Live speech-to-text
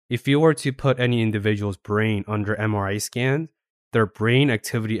if you were to put any individual's brain under MRI scan, their brain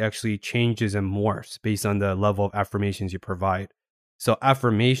activity actually changes and morphs based on the level of affirmations you provide. So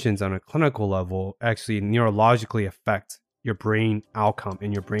affirmations on a clinical level actually neurologically affect your brain outcome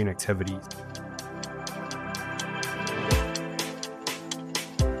and your brain activities.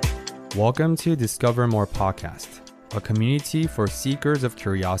 Welcome to Discover More Podcast, a community for seekers of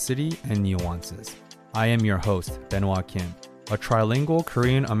curiosity and nuances. I am your host, Benoit Kim, a trilingual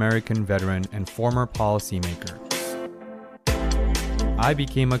Korean-American veteran and former policymaker. I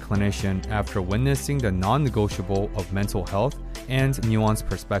became a clinician after witnessing the non-negotiable of mental health and nuanced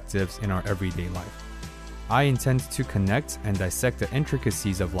perspectives in our everyday life. I intend to connect and dissect the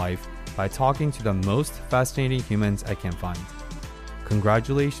intricacies of life by talking to the most fascinating humans I can find.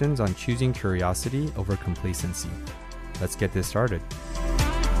 Congratulations on choosing curiosity over complacency. Let's get this started.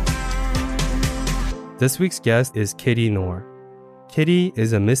 This week's guest is Kitty Noor. Kitty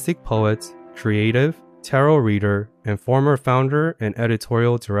is a mystic poet, creative, tarot reader, and former founder and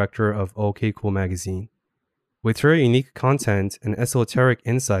editorial director of OK Cool magazine. With her unique content and esoteric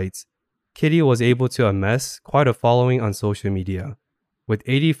insights, Kitty was able to amass quite a following on social media, with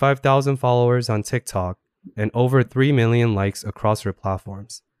 85,000 followers on TikTok and over 3 million likes across her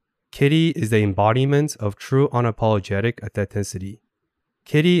platforms. Kitty is the embodiment of true unapologetic authenticity.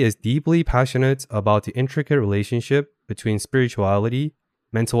 Kitty is deeply passionate about the intricate relationship between spirituality,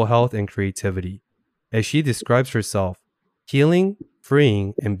 mental health, and creativity. As she describes herself, healing,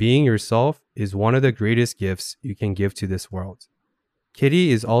 freeing, and being yourself is one of the greatest gifts you can give to this world.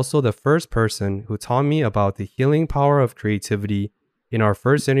 Kitty is also the first person who taught me about the healing power of creativity in our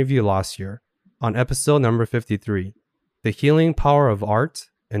first interview last year, on episode number 53, The Healing Power of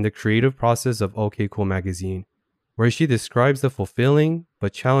Art and the Creative Process of OK Cool magazine, where she describes the fulfilling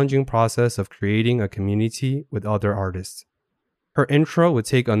but challenging process of creating a community with other artists. Her intro would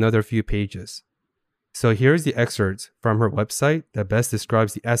take another few pages. So here's the excerpt from her website that best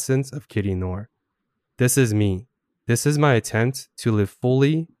describes the essence of Kitty Noor. This is me. This is my attempt to live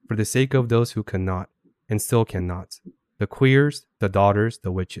fully for the sake of those who cannot and still cannot. The queers, the daughters,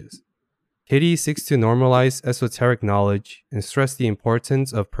 the witches. Kitty seeks to normalize esoteric knowledge and stress the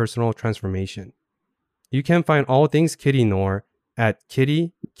importance of personal transformation. You can find all things Kitty Noor at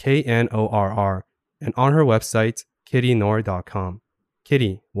Kitty, K-N-O-R-R, and on her website, kittynoor.com.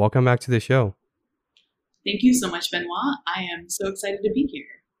 Kitty, welcome back to the show. Thank you so much, Benoit. I am so excited to be here.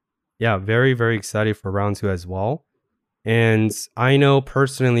 Yeah, very, very excited for round 2 as well. And I know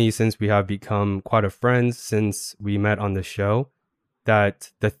personally, since we have become quite a friend since we met on the show,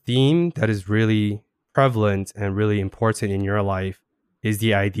 that the theme that is really prevalent and really important in your life is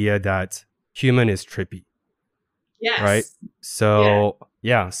the idea that human is trippy. Yes. Right? So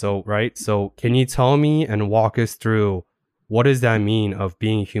can you tell me and walk us through what does that mean of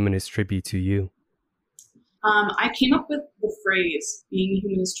being human is trippy to you? I came up with the phrase being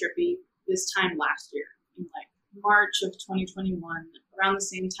human is trippy this time last year in March of 2021, around the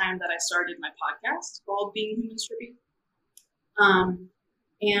same time that I started my podcast called Being Human is Trippy.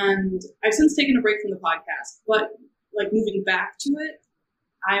 And I've since taken a break from the podcast, but moving back to it,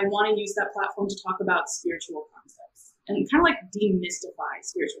 I want to use that platform to talk about spiritual concepts and kind of demystify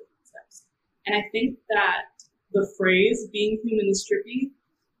spiritual concepts. And I think that the phrase being human is trippy,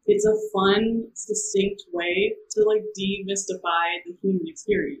 it's a fun, succinct way to demystify the human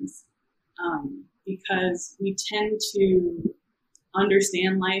experience. Because we tend to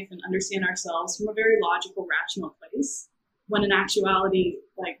understand life and understand ourselves from a very logical, rational place, when in actuality,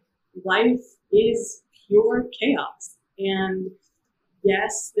 life is pure chaos. And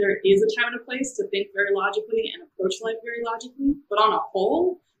yes, there is a time and a place to think very logically and approach life very logically, but on a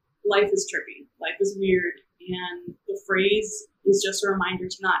whole, life is trippy. Life is weird. And the phrase is just a reminder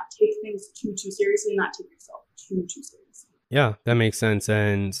to not take things too seriously, not take yourself too seriously. Yeah, that makes sense.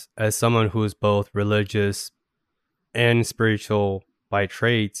 And as someone who's both religious and spiritual by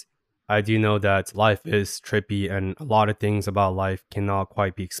trade, I do know that life is trippy and a lot of things about life cannot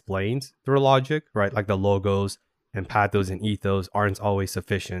quite be explained through logic, right? Like the logos and pathos and ethos aren't always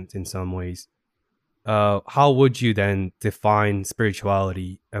sufficient in some ways. How would you then define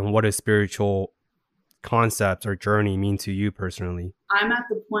spirituality, and what does spiritual concepts or journey mean to you personally? I'm at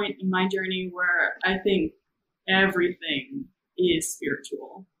the point in my journey where I think everything is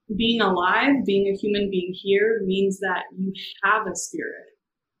spiritual. Being alive, being a human being here, means that you have a spirit.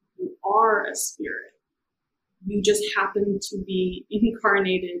 You are a spirit. You just happen to be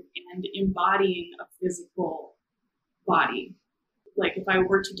incarnated and embodying a physical body. If I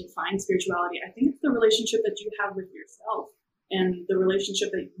were to define spirituality, I think it's the relationship that you have with yourself and the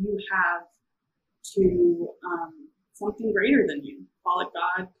relationship that you have to something greater than you. Call it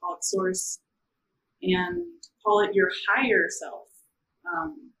God, call it source, and call it your higher self.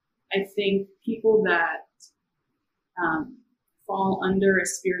 I think people that fall under a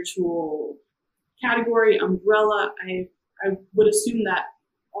spiritual category, umbrella, I would assume that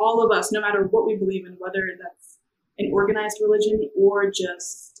all of us, no matter what we believe in, whether that's an organized religion or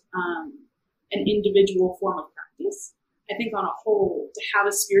just an individual form of practice, I think on a whole, to have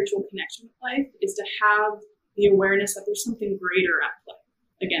a spiritual connection with life is to have the awareness that there's something greater at play.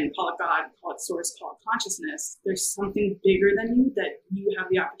 Again, call it God, call it source, call it consciousness. There's something bigger than you that you have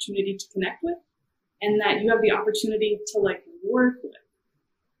the opportunity to connect with, and that you have the opportunity to like work with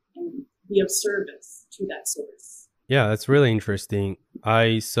and be of service to that source. Yeah, that's really interesting.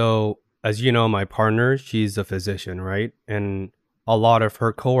 So as you know, my partner, she's a physician, right? And a lot of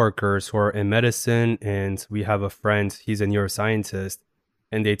her coworkers who are in medicine, and we have a friend, he's a neuroscientist,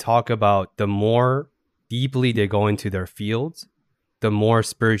 and they talk about the more deeply they go into their fields, the more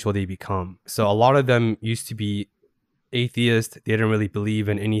spiritual they become. So a lot of them used to be atheist. They didn't really believe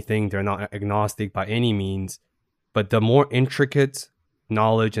in anything. They're not agnostic by any means. But the more intricate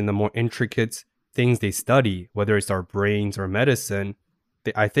knowledge and the more intricate things they study, whether it's our brains or medicine,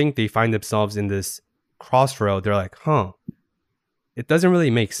 I think they find themselves in this crossroad. They're like, it doesn't really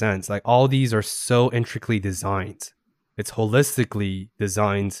make sense. Like all these are so intricately designed. It's holistically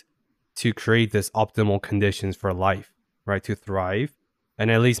designed to create this optimal conditions for life, right? To thrive. And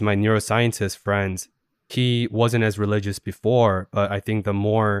at least my neuroscientist friend, he wasn't as religious before, but I think the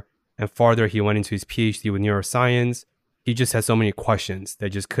more and farther he went into his PhD with neuroscience, he just had so many questions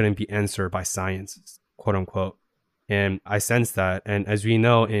that just couldn't be answered by science, quote unquote. And I sense that. And as we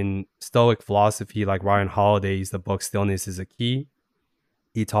know in Stoic philosophy, like Ryan Holiday's, the book Stillness is a Key,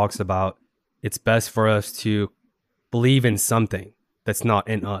 he talks about it's best for us to believe in something that's not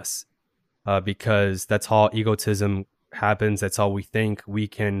in us, because that's how egotism happens. That's how we think we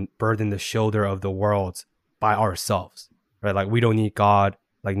can burden the shoulder of the world by ourselves, right? Like we don't need God.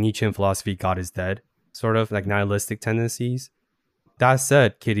 Like Nietzschean philosophy, God is dead, sort of like nihilistic tendencies. That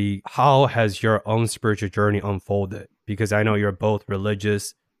said, Kitty, how has your own spiritual journey unfolded? Because I know you're both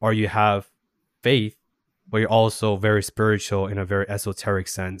religious, or you have faith, but you're also very spiritual in a very esoteric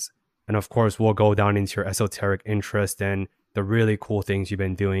sense. And of course, we'll go down into your esoteric interest and the really cool things you've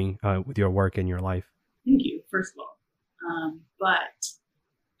been doing with your work in your life. Thank you, first of all. But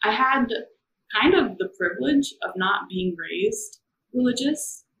I had kind of the privilege of not being raised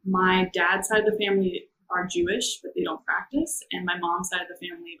religious. My dad's side of the family are Jewish, but they don't practice. And my mom's side of the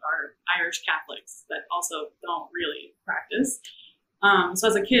family are Irish Catholics that also don't really practice. So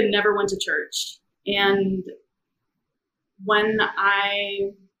as a kid, never went to church. And when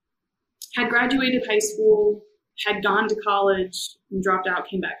I had graduated high school, had gone to college, and dropped out,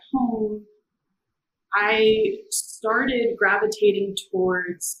 came back home, I started gravitating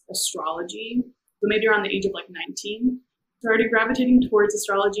towards astrology. So maybe around the age of like 19, started gravitating towards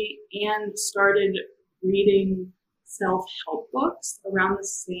astrology and started reading self-help books around the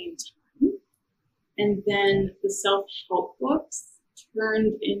same time. And then the self-help books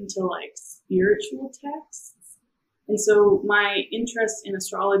turned into like spiritual texts. And so my interest in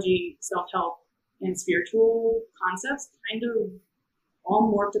astrology, self-help, and spiritual concepts kind of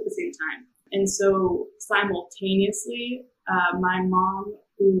all morphed at the same time. And so simultaneously, my mom,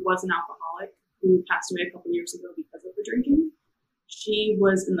 who was an alcoholic, who passed away a couple years ago because of her drinking, she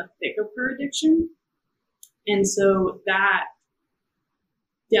was in the thick of her addiction. And so that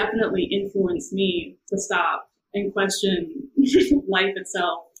definitely influenced me to stop and question life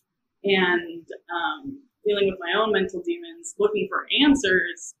itself, and dealing with my own mental demons, looking for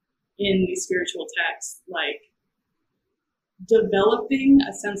answers in these spiritual texts, like developing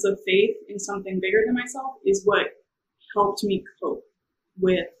a sense of faith in something bigger than myself is what helped me cope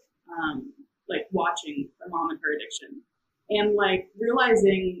with like watching my mom and her addiction, and like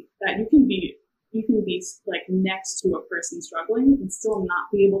realizing that you can be like next to a person struggling and still not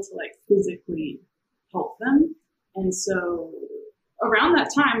be able to like physically help them. And so around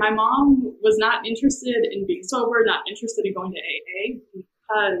that time, my mom was not interested in being sober, not interested in going to AA,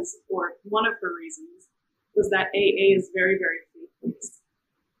 because, or one of her reasons was that AA is very, very faith-based.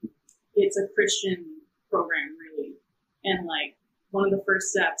 It's a Christian program, really. And like one of the first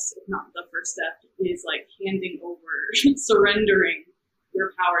steps, if not the first step, is like handing over, surrendering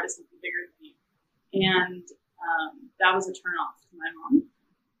your power to something bigger than you. And that was a turnoff to my mom.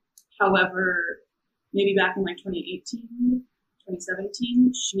 However, maybe back in like 2018,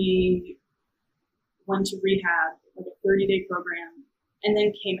 2017, she went to rehab, like a 30-day program, and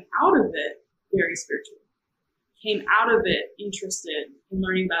then came out of it very spiritual. Came out of it interested in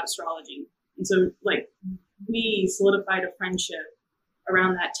learning about astrology. And so like we solidified a friendship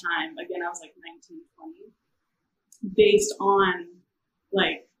around that time. Again, I was like 19, 20, based on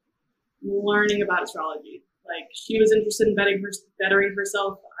like learning about astrology. Like she was interested in bettering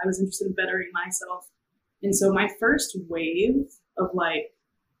herself. I was interested in bettering myself. And so my first wave of like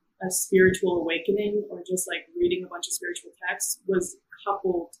a spiritual awakening or just like reading a bunch of spiritual texts was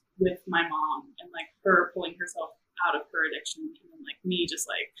coupled with my mom and like her pulling herself out of her addiction and then like me just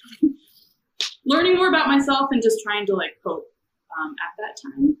like learning more about myself and just trying to like cope at that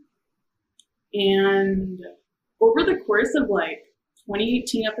time. And over the course of like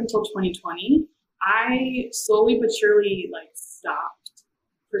 2018 up until 2020, I slowly but surely like stopped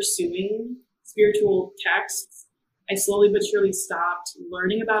pursuing spiritual texts. I slowly but surely stopped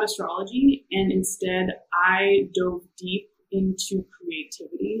learning about astrology, and instead I dove deep into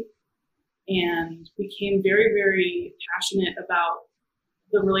creativity and became very, very passionate about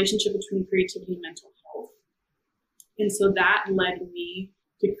the relationship between creativity and mental health. And so that led me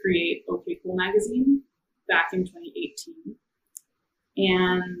to create OK Cool Magazine back in 2018.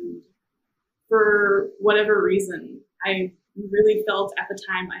 And for whatever reason, I really felt at the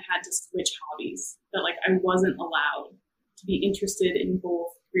time I had to switch hobbies, that like I wasn't allowed to be interested in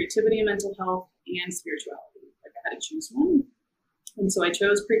both creativity and mental health and spirituality. Like I had to choose one. And so I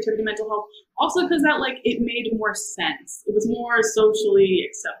chose creativity and mental health also because that like it made more sense. It was more socially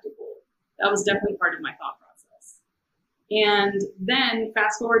acceptable. That was definitely part of my thought process. And then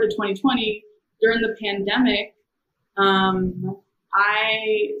fast forward to 2020, during the pandemic,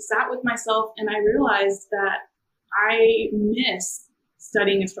 I sat with myself and I realized that I miss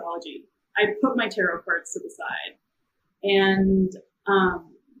studying astrology. I put my tarot cards to the side and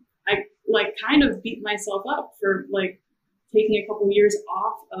I like kind of beat myself up for like taking a couple years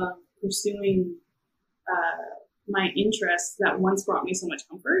off of pursuing my interests that once brought me so much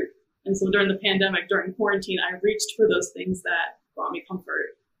comfort. And so during the pandemic, during quarantine, I reached for those things that brought me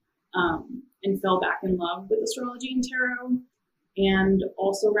comfort and fell back in love with astrology and tarot. And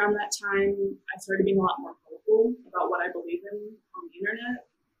also around that time, I started being a lot more vocal about what I believe in on the internet,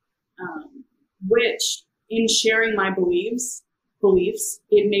 which in sharing my beliefs,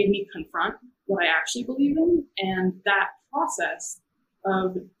 it made me confront what I actually believe in. And that process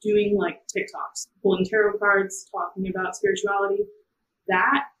of doing like TikToks, pulling tarot cards, talking about spirituality,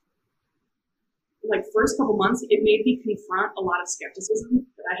 that like first couple months, it made me confront a lot of skepticism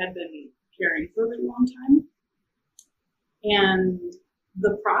that I had been carrying for a really long time. And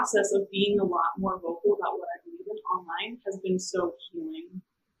the process of being a lot more vocal about what I believe in online has been so healing.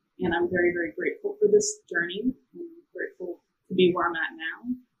 And I'm very, very grateful for this journey. I'm grateful to be where I'm at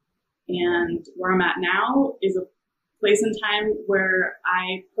now. And where I'm at now is a place and time where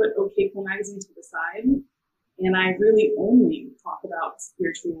I put OK Cool Magazine to the side and I really only talk about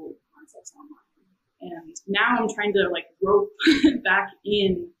spiritual concepts online. And now I'm trying to like rope back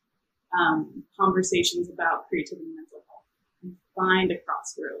in conversations about creativity and mental health and find a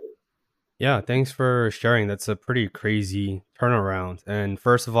crossroad. Yeah, thanks for sharing. That's a pretty crazy turnaround. And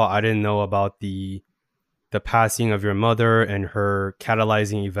first of all, I didn't know about the passing of your mother and her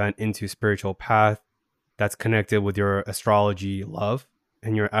catalyzing event into spiritual path that's connected with your astrology love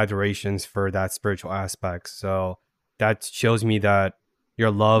and your adorations for that spiritual aspect. So that shows me that your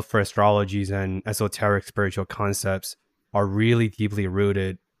love for astrologies and esoteric spiritual concepts are really deeply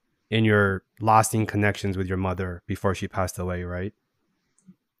rooted in your lasting connections with your mother before she passed away, right?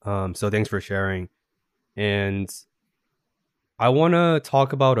 So thanks for sharing. And I want to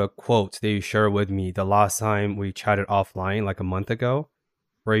talk about a quote that you shared with me the last time we chatted offline, like a month ago,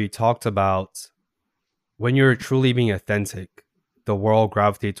 where you talked about when you're truly being authentic, the world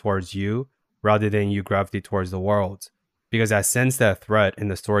gravitates towards you rather than you gravitate towards the world. Because I sense that threat in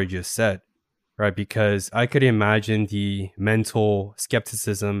the story you just said, right? Because I could imagine the mental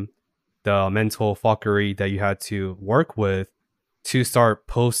skepticism, the mental fuckery that you had to work with to start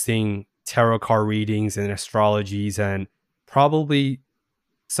posting tarot card readings and astrologies and probably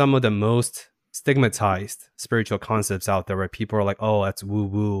some of the most stigmatized spiritual concepts out there where people are like, oh, that's woo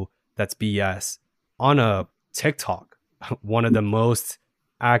woo, that's BS. On a TikTok, one of the most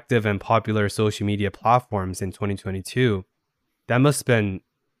active and popular social media platforms in 2022, that must have been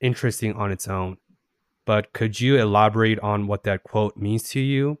interesting on its own. But could you elaborate on what that quote means to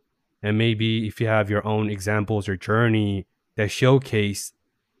you? And maybe if you have your own examples or journey that showcase,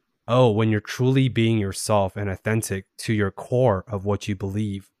 oh, when you're truly being yourself and authentic to your core of what you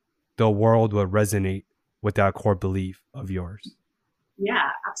believe, the world will resonate with that core belief of yours. Yeah,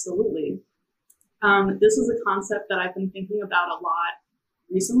 absolutely. This is a concept that I've been thinking about a lot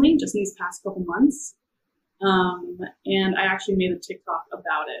recently, just in these past couple months. And I actually made a TikTok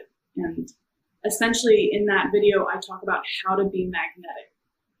about it. And essentially in that video, I talk about how to be magnetic,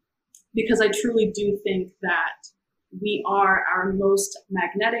 because I truly do think that we are our most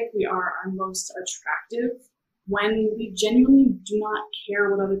magnetic, we are our most attractive when we genuinely do not care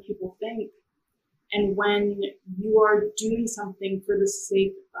what other people think. And when you are doing something for the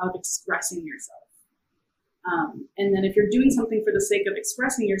sake of expressing yourself. And then if you're doing something for the sake of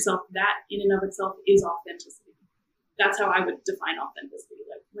expressing yourself, that in and of itself is authenticity. That's how I would define authenticity.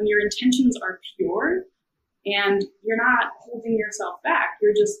 Like when your intentions are pure and you're not holding yourself back,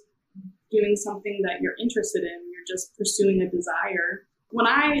 you're just doing something that you're interested in, you're just pursuing a desire. When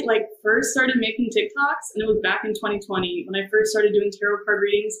I first started making TikToks, and it was back in 2020, when I first started doing tarot card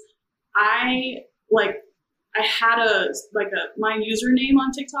readings, I had my username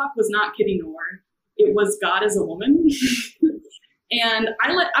on TikTok was not Kitty Noor. It was God is a Woman. And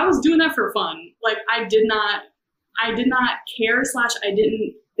I was doing that for fun. Like I did not care / I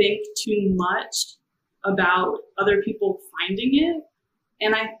didn't think too much about other people finding it.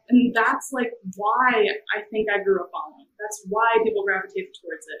 And that's why I think I grew a following. That's why people gravitated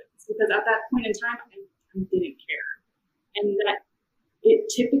towards it. It's because at that point in time, I didn't care. And that it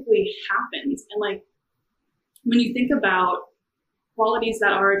typically happens. And when you think about qualities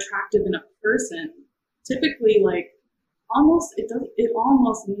that are attractive in a person, typically it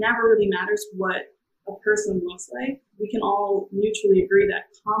almost never really matters what a person looks like. We can all mutually agree that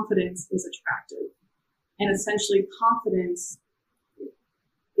confidence is attractive. And essentially confidence,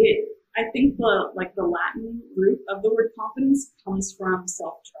 I think the Latin root of the word confidence comes from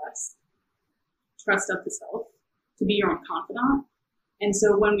self-trust, trust of the self, to be your own confidant. And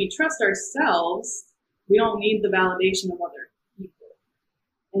so when we trust ourselves, we don't need the validation of other people.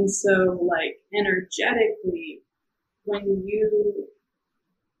 And so energetically, when you're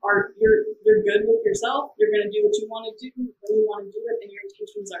good with yourself, you're going to do what you want to do when you want to do it, and your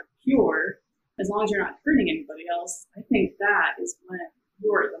intentions are pure, as long as you're not hurting anybody else. I think that is when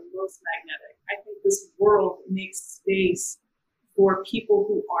you're the most magnetic. I think this world makes space for people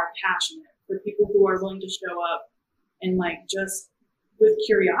who are passionate, for people who are willing to show up and just with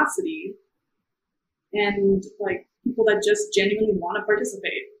curiosity, and people that just genuinely want to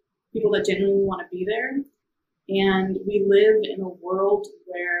participate, people that genuinely want to be there. And we live in a world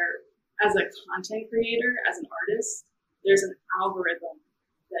where, as a content creator, as an artist, there's an algorithm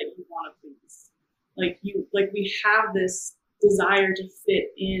that you want to please. We have this desire to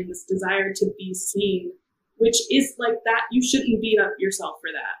fit in, this desire to be seen, which is that you shouldn't beat up yourself for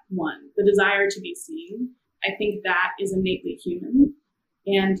that. One, the desire to be seen, I think that is innately human.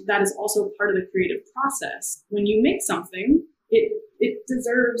 And that is also part of the creative process. When you make something, it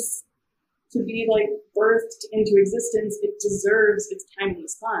deserves to be birthed into existence. It deserves its time in the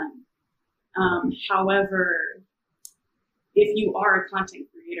sun. However, if you are a content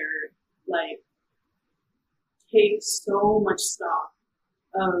creator, take so much stock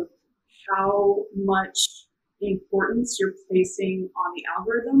of how much importance you're placing on the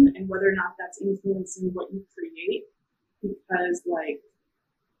algorithm and whether or not that's influencing what you create. Because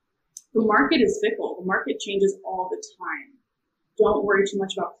the market is fickle. The market changes all the time. Don't worry too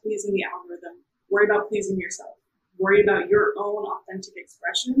much about pleasing the algorithm. Worry about pleasing yourself. Worry about your own authentic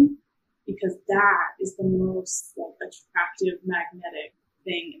expression, because that is the most attractive, magnetic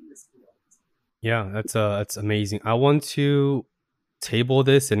thing in this world. Yeah, that's amazing. I want to table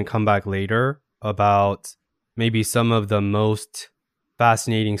this and come back later about maybe some of the most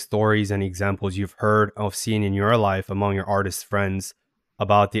fascinating stories and examples you've heard of seen in your life among your artist friends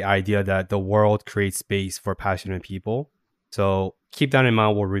about the idea that the world creates space for passionate people. So keep that in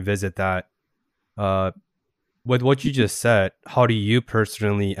mind. We'll revisit that. With what you just said, how do you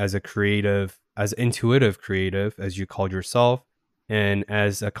personally, as a creative, as intuitive creative, as you called yourself, and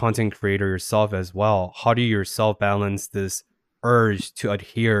as a content creator yourself as well, how do you yourself balance this urge to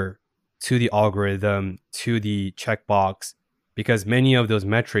adhere to the algorithm, to the checkbox? Because many of those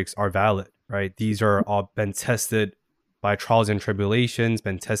metrics are valid, right? These are all been tested by trials and tribulations,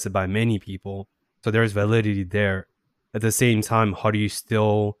 been tested by many people. So there's validity there. At the same time, how do you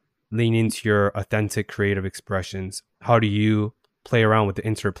still lean into your authentic creative expressions? How do you play around with the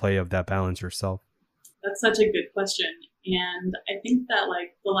interplay of that balance yourself? That's such a good question. And I think that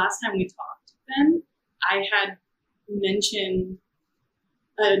the last time we talked, Ben, I had mentioned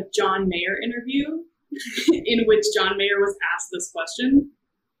a John Mayer interview in which John Mayer was asked this question,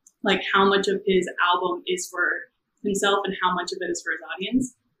 how much of his album is for himself and how much of it is for his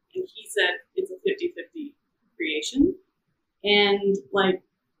audience. And he said it's a 50-50 creation. And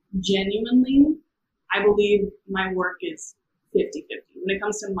genuinely, I believe my work is 50-50. When it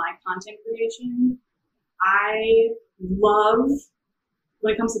comes to my content creation, I love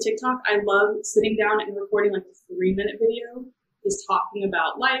when it comes to TikTok, I love sitting down and recording like a 3-minute video, just talking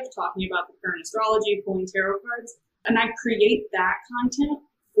about life, talking about the current astrology, pulling tarot cards. And I create that content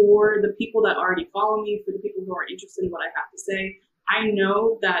for the people that already follow me, for the people who are interested in what I have to say. I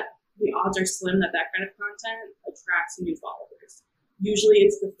know that the odds are slim that that kind of content attracts new followers. Usually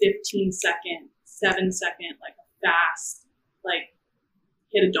it's the 15-second, 7-second, like a fast, like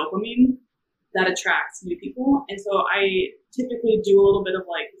hit of dopamine that attracts new people. And so I typically do a little bit of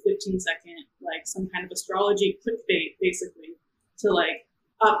like 15-second, like some kind of astrology clickbait, basically, to like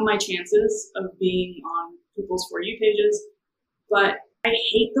up my chances of being on people's For You pages. But I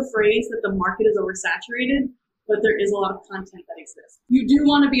hate the phrase that the market is oversaturated, but there is a lot of content that exists. You do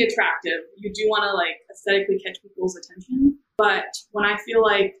want to be attractive. You do want to like aesthetically catch people's attention. But when I feel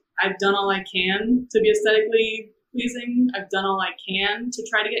like I've done all I can to be aesthetically pleasing, I've done all I can to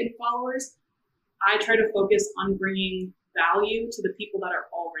try to get new followers, I try to focus on bringing value to the people that are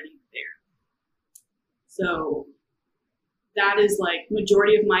already there. So that is like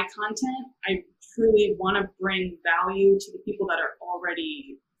majority of my content. I truly want to bring value to the people that are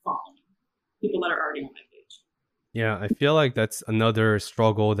already following, people that are already on my page. Yeah, I feel like that's another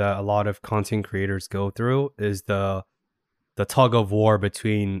struggle that a lot of content creators go through is the tug of war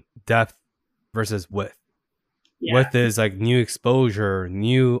between depth versus width. Yeah. Width is like new exposure,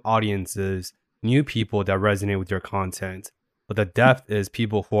 new audiences, new people that resonate with your content. But the depth is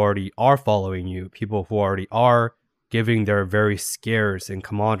people who already are following you, people who already are giving their very scarce and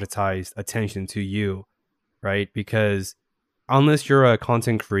commoditized attention to you, right? Because unless you're a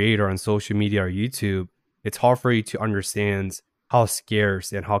content creator on social media or YouTube, it's hard for you to understand how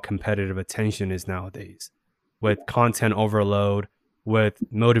scarce and how competitive attention is nowadays. With content overload, with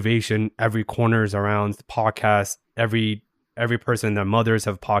motivation, every corner is around podcasts. Every person, their mothers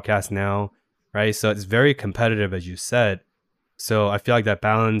have podcasts now, right? So it's very competitive, as you said. So I feel like that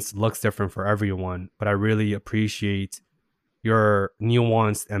balance looks different for everyone, but I really appreciate your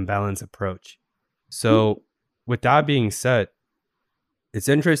nuanced and balanced approach. So with that being said, it's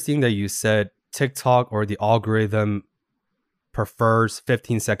interesting that you said TikTok or the algorithm prefers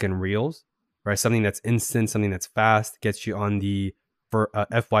 15-second reels, right? Something that's instant, something that's fast, gets you on the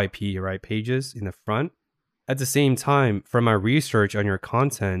FYP, right, pages in the front. At the same time, from my research on your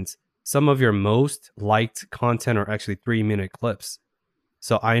content, some of your most liked content are actually 3-minute clips.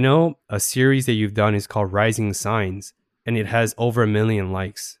 So I know a series that you've done is called Rising Signs, and it has over 1 million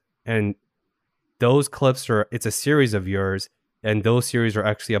likes. And those clips it's a series of yours, and those series are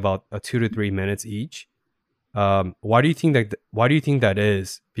actually about 2 to 3 minutes each. Why do you think that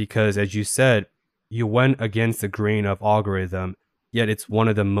is? Because as you said, you went against the grain of algorithm, yet it's one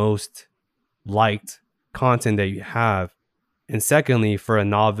of the most liked content that you have. And secondly, for a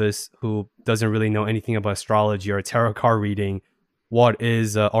novice who doesn't really know anything about astrology or tarot card reading, what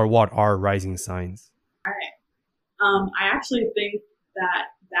are rising signs? All right. I actually think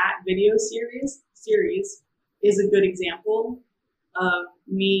that video series is a good example of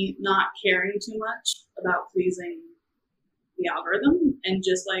me not caring too much about pleasing the algorithm and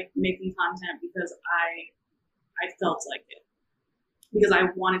just like making content because I felt like it, because I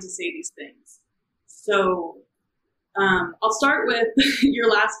wanted to say these things. So I'll start with your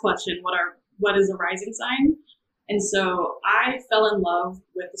last question. What is a rising sign? And so I fell in love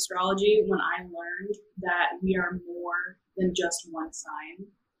with astrology when I learned that we are more than just one sign.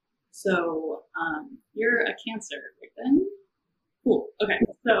 So you're a Cancer, right then? Cool. Okay.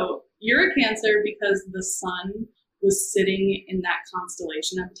 So you're a Cancer because the sun was sitting in that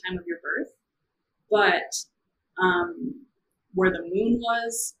constellation at the time of your birth. But where the moon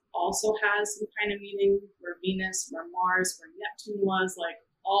was also has some kind of meaning, where Venus, where Mars, where Neptune was, like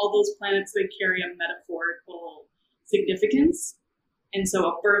all those planets, they carry a metaphorical significance. And so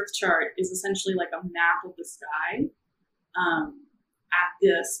a birth chart is essentially like a map of the sky at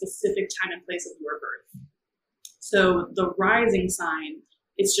the specific time and place of your birth. So the rising sign,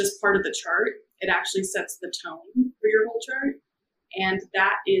 it's just part of the chart. It actually sets the tone for your whole chart. And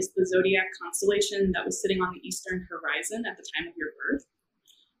that is the zodiac constellation that was sitting on the eastern horizon at the time of your birth.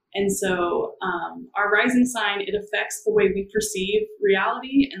 And so our rising sign, it affects the way we perceive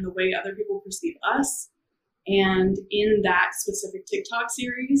reality and the way other people perceive us. And in that specific TikTok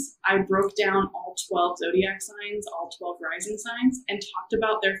series, I broke down all 12 zodiac signs, all 12 rising signs, and talked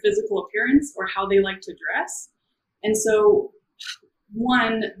about their physical appearance or how they like to dress. And so,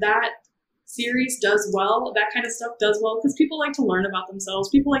 one, that series does well, that kind of stuff does well, because people like to learn about themselves.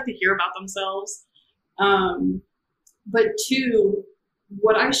 People like to hear about themselves. But two,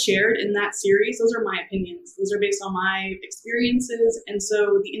 what I shared in that series, those are my opinions. Those are based on my experiences. And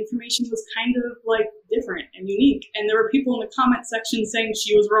so the information was kind of like different and unique. And there were people in the comment section saying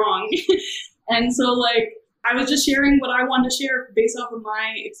she was wrong. And so like, I was just sharing what I wanted to share based off of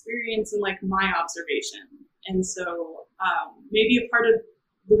my experience and like my observation. And so maybe a part of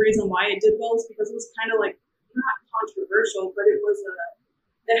the reason why it did well is because it was kind of like not controversial, but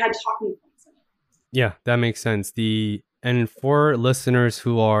it had talking points in it. Yeah, that makes sense. And for listeners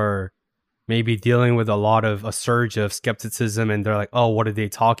who are maybe dealing with a surge of skepticism and they're like, oh, what are they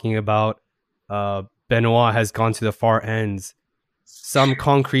talking about? Benoit has gone to the far ends. Some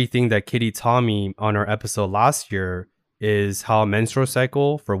concrete thing that Kitty taught me on our episode last year is how a menstrual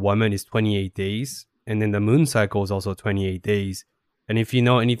cycle for women is 28 days. And then the moon cycle is also 28 days. And if you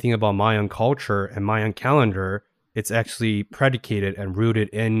know anything about Mayan culture and Mayan calendar, it's actually predicated and rooted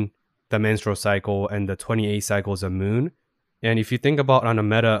in the menstrual cycle and the 28 cycles of moon. And if you think about on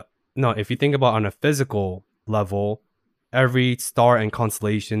a physical level, every star and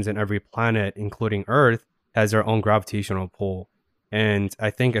constellations and every planet, including Earth, has their own gravitational pull. And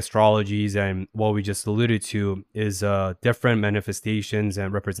I think astrologies and what we just alluded to is different manifestations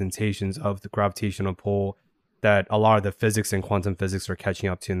and representations of the gravitational pull that a lot of the physics and quantum physics are catching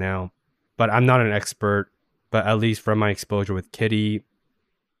up to now. But I'm not an expert, but at least from my exposure with Kitty,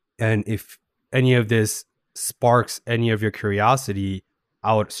 and if any of this sparks any of your curiosity,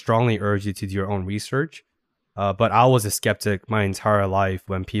 I would strongly urge you to do your own research. But I was a skeptic my entire life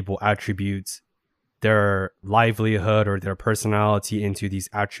when people attribute their livelihood or their personality into these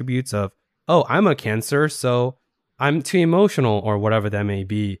attributes of, oh, I'm a Cancer, so I'm too emotional or whatever that may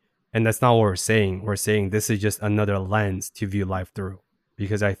be. And that's not what we're saying. We're saying this is just another lens to view life through,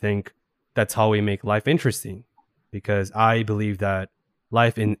 because I think that's how we make life interesting. Because I believe that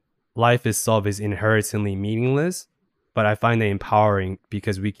life itself is inherently meaningless, but I find it empowering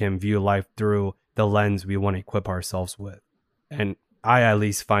because we can view life through the lens we want to equip ourselves with. And I at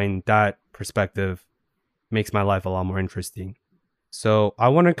least find that perspective makes my life a lot more interesting. So I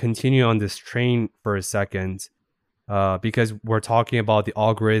want to continue on this train for a second, because we're talking about the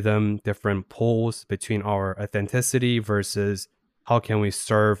algorithm, different pulls between our authenticity versus how can we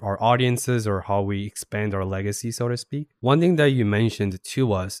serve our audiences or how we expand our legacy, so to speak. One thing that you mentioned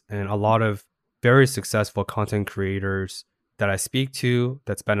to us, and a lot of very successful content creators that I speak to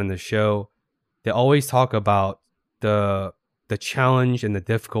that's been on the show, they always talk about the challenge and the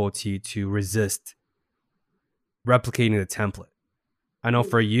difficulty to resist replicating the template. I know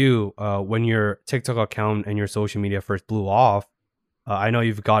for you, when your TikTok account and your social media first blew off, I know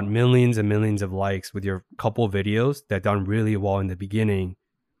you've got millions and millions of likes with your couple videos that done really well in the beginning.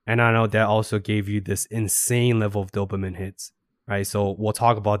 And I know that also gave you this insane level of dopamine hits, right? So we'll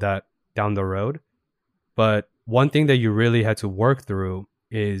talk about that down the road. But one thing that you really had to work through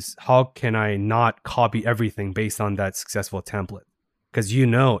is, how can I not copy everything based on that successful template? Because you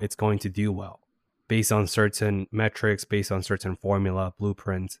know it's going to do well based on certain metrics, based on certain formula,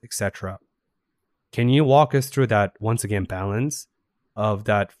 blueprints, etc. Can you walk us through that, once again, balance of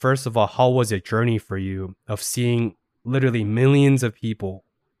that? First of all, how was it journey for you of seeing literally millions of people,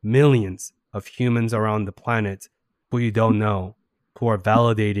 millions of humans around the planet who you don't know, who are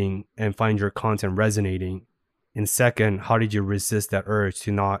validating and find your content resonating? And second, how did you resist that urge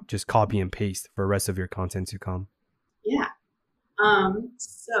to not just copy and paste for the rest of your content to come? Yeah.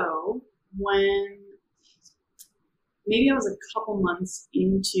 So when maybe I was a couple months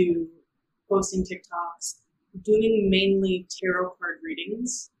into posting TikToks, doing mainly tarot card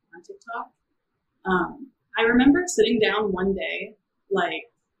readings on TikTok, I remember sitting down one day,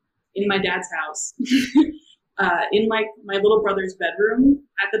 like in my dad's house, in my little brother's bedroom.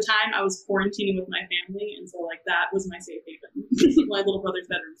 At the time, I was quarantining with my family, and so like that was my safe haven, my little brother's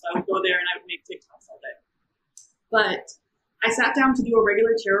bedroom. So I would go there and I would make TikToks all day. But I sat down to do a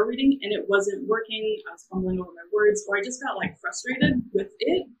regular tarot reading, and it wasn't working. I was fumbling over my words, or I just got like frustrated with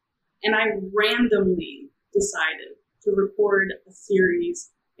it, and I randomly decided to record a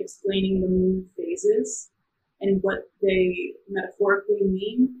series explaining the moon phases and what they metaphorically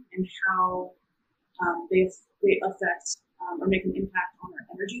mean and how they affect or make an impact on our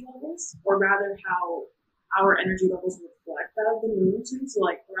energy levels, or rather how our energy levels reflect that of the moon too. So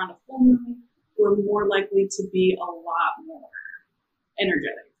like around a full moon, we're more likely to be a lot more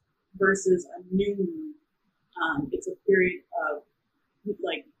energetic versus a new moon. It's a period of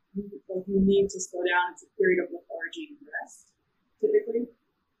like you need to slow down. It's a period of lethargy and rest typically.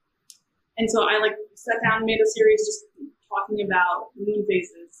 And so I like sat down and made a series just talking about moon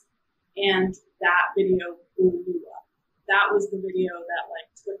phases, and that video blew up. That was the video that like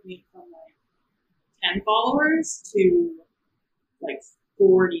took me from like 10 followers to like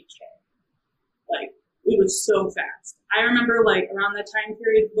 40K. Like, it was so fast. I remember like around that time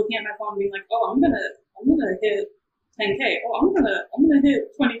period looking at my phone and being like, oh, I'm gonna hit 10K. Oh, I'm gonna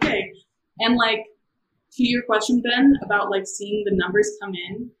hit 20K. And like, to your question, Ben, about like seeing the numbers come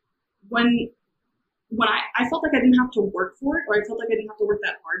in, when I felt like I didn't have to work for it, or I felt like I didn't have to work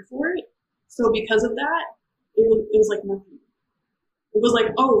that hard for it. So because of that, it was like nothing. It was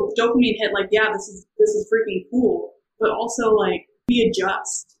like, oh, dopamine hit, like, yeah, this is freaking cool. But also like, we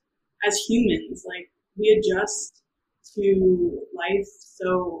adjust as humans, like we adjust to life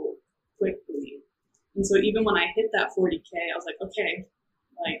so quickly. And so even when I hit that 40K, I was like, okay,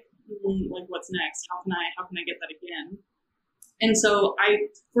 like what's next? How can I get that again? And so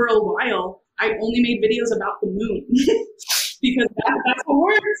for a while, I only made videos about the moon because that's what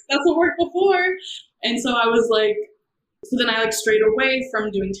works. That's what worked before. And so I was like, so then I like strayed away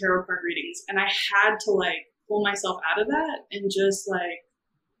from doing tarot card readings, and I had to like pull myself out of that and just like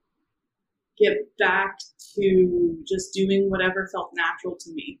get back to just doing whatever felt natural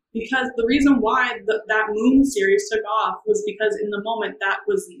to me. Because the reason why that moon series took off was because in the moment that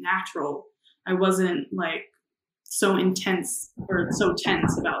was natural. I wasn't like so intense or so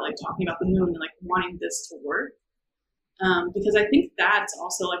tense about like talking about the moon and like wanting this to work. Because I think that's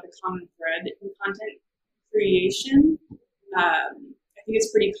also like a common thread in content creation. I think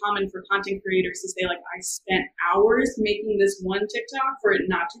it's pretty common for content creators to say like, I spent hours making this one TikTok for it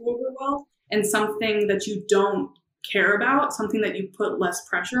not to go over well. And something that you don't care about, something that you put less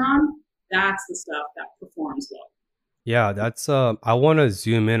pressure on, that's the stuff that performs well. Yeah, that's I want to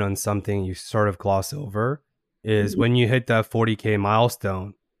zoom in on something you sort of gloss over is when you hit that 40K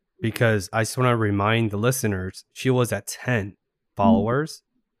milestone, because I just want to remind the listeners, she was at 10 followers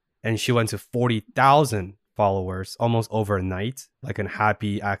and she went to 40,000 followers almost overnight, like a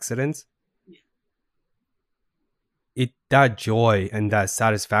happy accident. That joy and that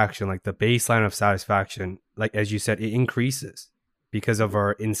satisfaction, like the baseline of satisfaction, like as you said, it increases because of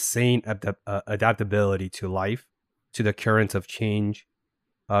our insane adaptability to life, to the current of change.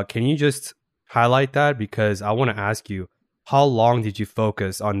 Can you just highlight that? Because I want to ask you, how long did you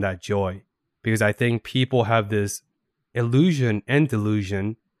focus on that joy? Because I think people have this illusion and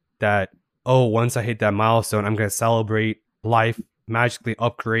delusion that, oh, once I hit that milestone, I'm going to celebrate, life magically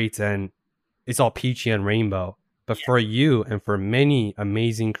upgrades and it's all peachy and rainbow. But for you and for many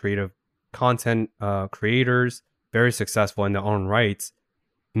amazing creative content creators, very successful in their own rights,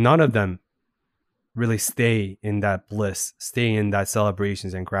 none of them really stay in that bliss, stay in that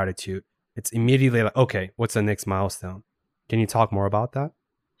celebrations and gratitude. It's immediately like, okay, what's the next milestone? Can you talk more about that?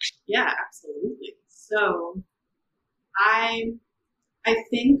 Yeah, absolutely. So I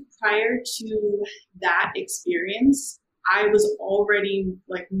think prior to that experience, I was already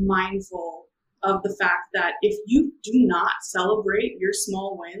like mindful of the fact that if you do not celebrate your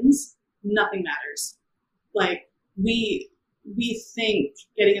small wins, nothing matters. Like we think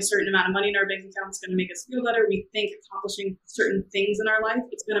getting a certain amount of money in our bank account is going to make us feel better. We think accomplishing certain things in our life,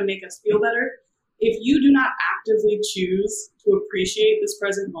 it's going to make us feel better. If you do not actively choose to appreciate this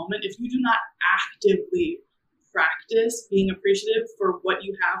present moment, if you do not actively practice being appreciative for what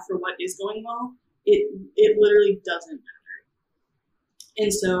you have, for what is going well, it literally doesn't matter.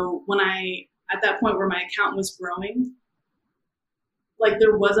 And so when at that point where my account was growing, like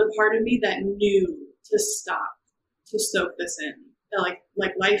there was a part of me that knew to stop, to soak this in.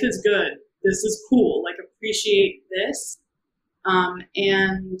 Like life is good. This is cool. Like appreciate this.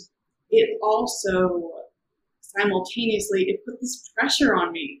 And it also simultaneously, it put this pressure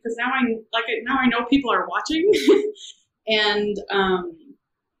on me because now I know people are watching. And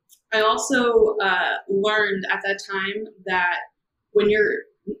I also learned at that time that when you're,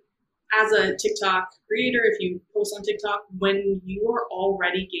 as a TikTok creator, if you post on TikTok, when you are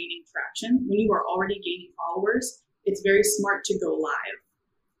already gaining traction, when you are already gaining followers, it's very smart to go live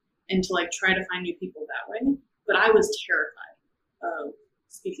and to like try to find new people that way. But I was terrified of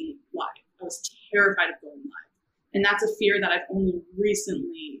speaking live. I was terrified of going live. And that's a fear that I've only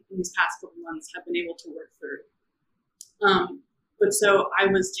recently, in these past couple months, have been able to work through. But so I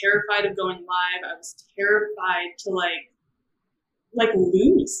was terrified of going live. I was terrified to like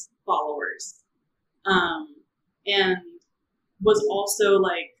lose followers. And was also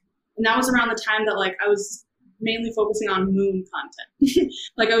like, and that was around the time that like I was mainly focusing on moon content.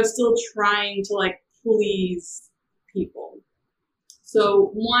 Like I was still trying to like please people.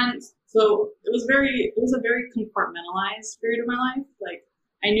 So it was a very compartmentalized period of my life. Like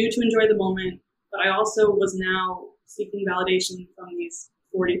I knew to enjoy the moment, but I also was now seeking validation from these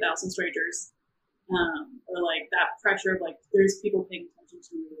 40,000 strangers. Or like that pressure of like, there's people paying attention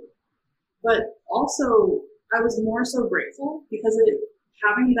to you. But also I was more so grateful because it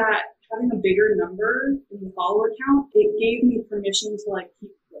having a bigger number in the follower count, it gave me permission to like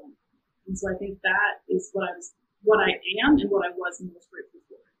keep going. And so I think that is what I am and what I was most grateful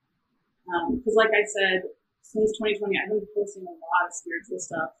for. Because like I said, since 2020, I've been posting a lot of spiritual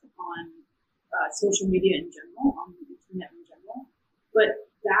stuff on social media in general, on the internet in general. But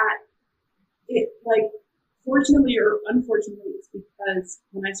fortunately or unfortunately, it's because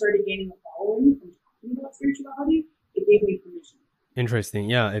when I started gaining a following from talking about spirituality, it gave me permission. Interesting.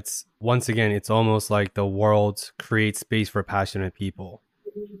 Yeah, it's almost like the world creates space for passionate people,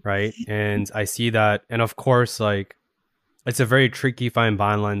 right? And I see that. And of course, like, it's a very tricky fine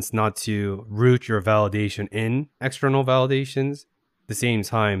balance not to root your validation in external validations. At the same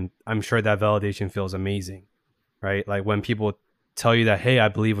time, I'm sure that validation feels amazing, right? Like when people tell you that, hey, I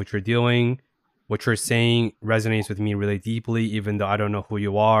believe what you're doing, what you're saying resonates with me really deeply, even though I don't know who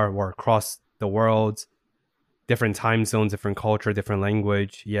you are, or across the world, different time zones, different culture, different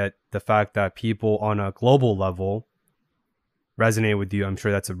language. Yet the fact that people on a global level resonate with you, I'm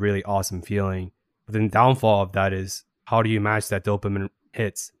sure that's a really awesome feeling. But then the downfall of that is, how do you match that dopamine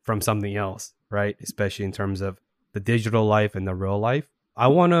hits from something else, right? Especially in terms of the digital life and the real life. I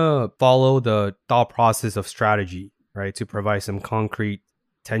want to follow the thought process of strategy, right? To provide some concrete,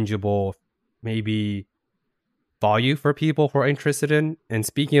 tangible, maybe value for people who are interested in. And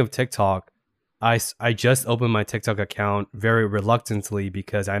speaking of TikTok, I just opened my TikTok account very reluctantly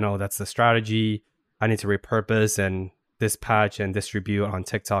because I know that's the strategy. I need to repurpose and dispatch and distribute on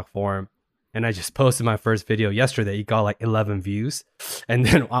TikTok form. And I just posted my first video yesterday. It got like 11 views. And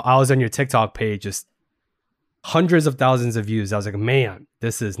then I was on your TikTok page, just hundreds of thousands of views. I was like, man,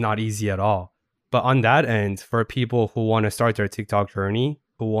 this is not easy at all. But on that end, for people who want to start their TikTok journey,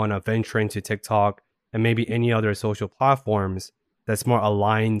 who want to venture into TikTok and maybe any other social platforms that's more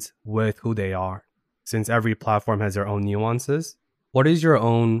aligned with who they are, since every platform has their own nuances, what is your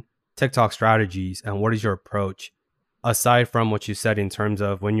own TikTok strategies and what is your approach? Aside from what you said in terms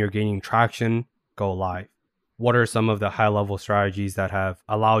of when you're gaining traction, go live. What are some of the high level strategies that have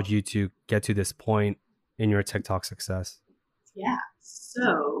allowed you to get to this point in your TikTok success? Yeah.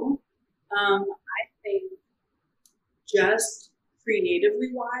 So I think just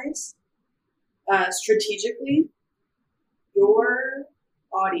creatively wise, strategically, your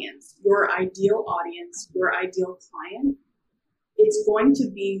audience, your ideal client, it's going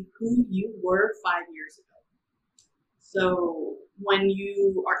to be who you were 5 years ago. So when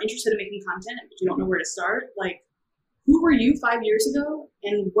you are interested in making content, but you don't know where to start, like, who were you 5 years ago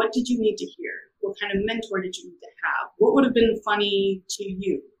and what did you need to hear? What kind of mentor did you need to have? What would have been funny to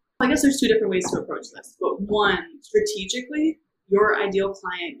you? I guess there's two different ways to approach this. But one, strategically, your ideal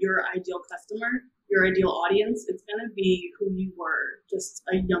client, your ideal customer, your ideal audience, it's going to be who you were, just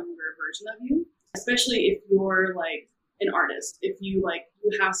a younger version of you. Especially if you're like an artist, if you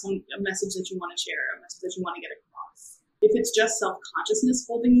have a message that you want to share, a message that you want to get across. If it's just self-consciousness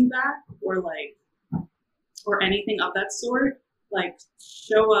holding you back or anything of that sort, like,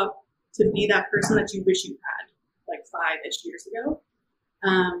 show up to be that person that you wish you had like 5-ish years ago.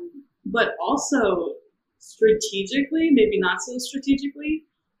 But also strategically, maybe not so strategically,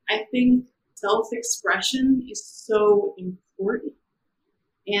 I think self-expression is so important.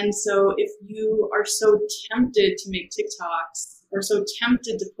 And so if you are so tempted to make TikToks or so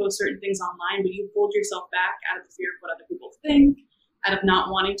tempted to post certain things online, but you hold yourself back out of the fear of what other people think, out of not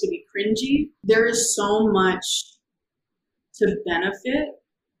wanting to be cringy, there is so much to benefit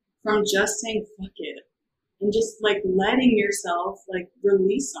from just saying fuck it and just like letting yourself like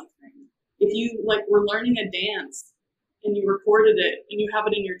release something. If you were learning a dance and you recorded it and you have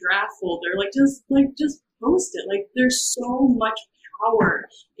it in your draft folder, just post it. Like, there's so much power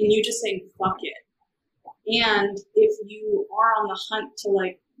in you just saying fuck it. And if you are on the hunt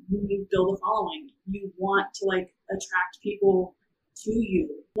to you build a following, you want to attract people to you,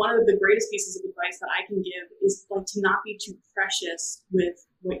 one of the greatest pieces of advice that I can give is to not be too precious with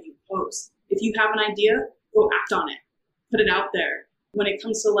what you post. If you have an idea, go act on it, put it out there. When it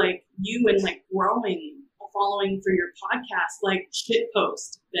comes to you and growing a following for your podcast, shit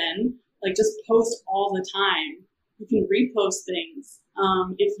post, then just post all the time. You can repost things.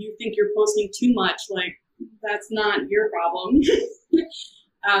 If you think you're posting too much, that's not your problem.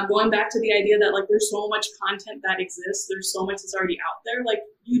 Going back to the idea that there's so much content that exists, there's so much that's already out there,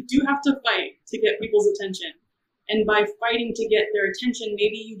 you do have to fight to get people's attention. And by fighting to get their attention,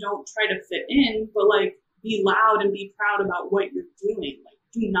 maybe you don't try to fit in, but be loud and be proud about what you're doing.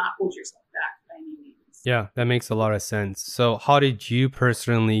 Do not hold yourself back by any means. Yeah, that makes a lot of sense. So how did you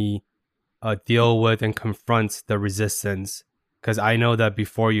personally deal with and confront the resistance Because I know that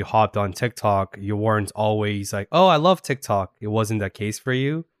before you hopped on TikTok, you weren't always like, oh, I love TikTok. It wasn't that case for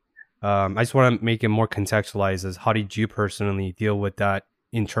you. I just want to make it more contextualized as how did you personally deal with that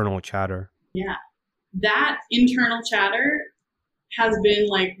internal chatter? Yeah. That internal chatter has been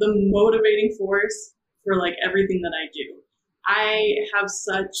like the motivating force for like everything that I do. I have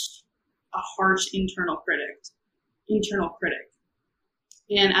such a harsh internal critic.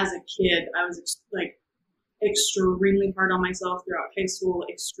 And as a kid, I was like extremely hard on myself throughout high school,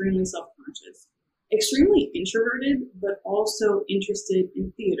 extremely self-conscious, extremely introverted, but also interested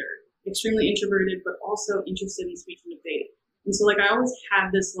in theater, extremely introverted, but also interested in speech and debate. And so like I always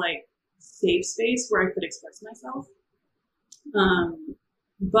had this like safe space where I could express myself.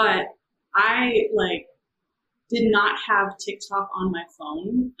 But I like did not have TikTok on my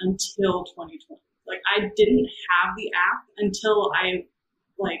phone until 2020. Like I didn't have the app until I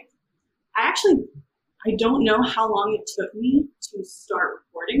don't know how long it took me to start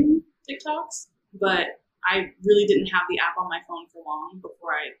recording TikToks, but I really didn't have the app on my phone for long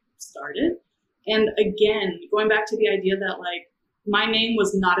before I started. And again, going back to the idea that like my name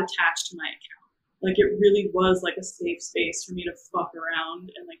was not attached to my account. Like it really was like a safe space for me to fuck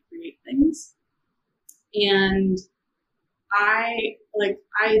around and like create things. And I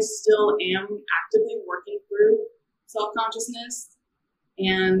still am actively working through self-consciousness.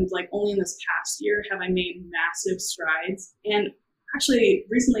 And like only in this past year have I made massive strides. And actually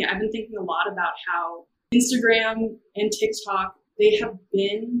recently I've been thinking a lot about how Instagram and TikTok, they have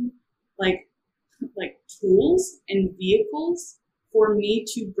been like tools and vehicles for me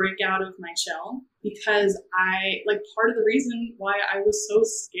to break out of my shell, because I like part of the reason why I was so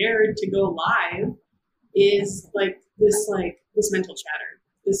scared to go live is this mental chatter,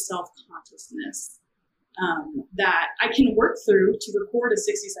 this self-consciousness that I can work through to record a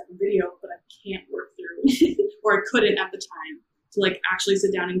 60-second video, but I can't work through or I couldn't at the time to like actually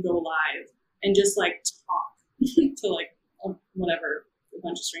sit down and go live and just like talk to like whatever, a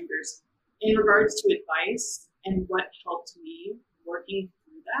bunch of strangers. In regards to advice and what helped me working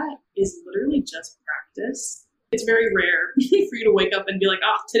through that is literally just practice. It's very rare for you to wake up and be like,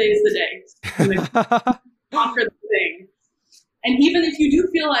 oh, today's the day. And conquer the thing. And even if you do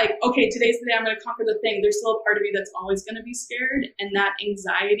feel like, okay, today's the day I'm going to conquer the thing, there's still a part of you that's always going to be scared. And that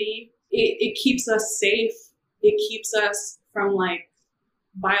anxiety, it keeps us safe. It keeps us from like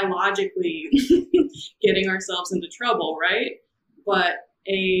biologically getting ourselves into trouble, right? But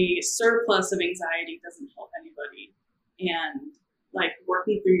a surplus of anxiety doesn't help anybody. And like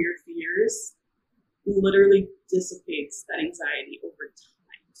working through your fears literally dissipates that anxiety over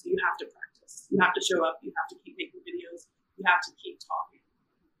time. So you have to practice. You have to show up. You have to keep making videos. You have to keep talking.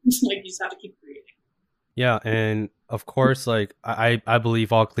 Like you just have to keep creating. Yeah, and of course, like I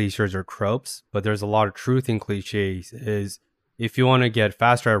believe all cliches are tropes, but there's a lot of truth in cliches. Is if you want to get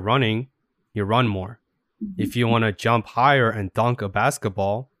faster at running, you run more. Mm-hmm. If you want to jump higher and dunk a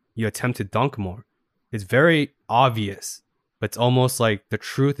basketball, you attempt to dunk more. It's very obvious, but it's almost like the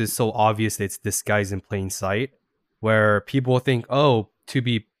truth is so obvious that it's disguised in plain sight, where people think, oh, to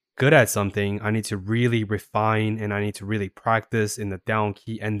be good at something, I need to really refine and I need to really practice in the down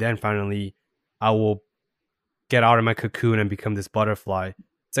key. And then finally, I will get out of my cocoon and become this butterfly.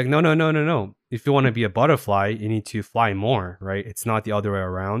 It's like, no. If you want to be a butterfly, you need to fly more, right? It's not the other way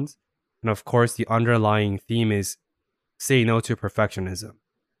around. And of course, the underlying theme is say no to perfectionism,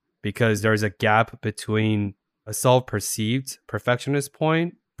 because there's a gap between a self-perceived perfectionist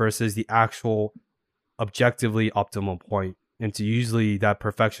point versus the actual objectively optimal point. And to usually that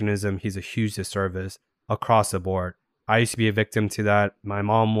perfectionism is a huge disservice across the board. I used to be a victim to that. My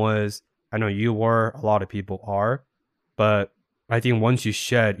mom was. I know you were. A lot of people are. But I think once you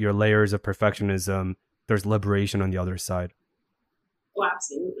shed your layers of perfectionism, there's liberation on the other side. Oh,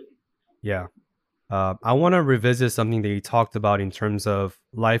 absolutely. Yeah. I want to revisit something that you talked about in terms of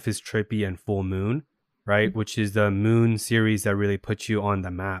Life is Trippy and Full Moon, right? Mm-hmm. Which is the Moon series that really put you on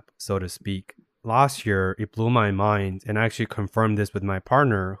the map, so to speak. Last year, it blew my mind, and I actually confirmed this with my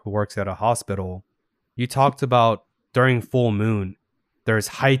partner who works at a hospital. You talked about during full moon, there's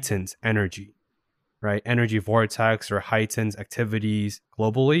heightened energy, right? Energy vortex or heightened activities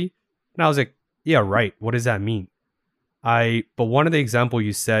globally. And I was like, yeah, right. What does that mean? But one of the examples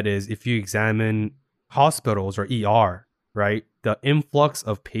you said is if you examine hospitals or ER, right? The influx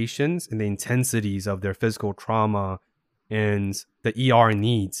of patients and the intensities of their physical trauma and the ER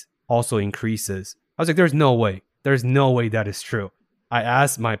needs also increases. I was like, there's no way that is true. I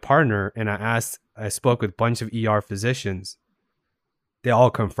asked my partner and I spoke with a bunch of ER physicians. They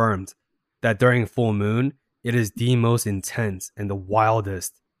all confirmed that during full moon, it is the most intense and the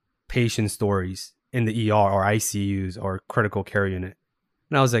wildest patient stories in the ER or ICUs or critical care unit.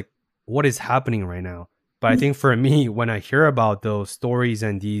 And I was like, what is happening right now? But I think for me, when I hear about those stories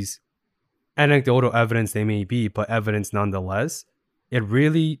and these anecdotal evidence they may be, but evidence nonetheless, it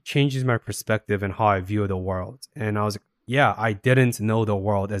really changes my perspective and how I view the world. And I was like, yeah, I didn't know the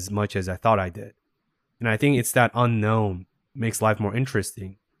world as much as I thought I did. And I think it's that unknown makes life more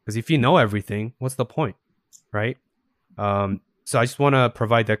interesting. Because if you know everything, what's the point, right? So I just want to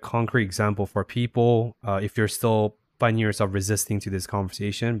provide that concrete example for people if you're still finding yourself resisting to this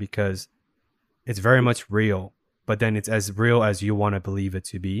conversation, because it's very much real, but then it's as real as you want to believe it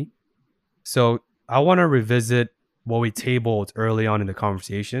to be. So I want to revisit what we tabled early on in the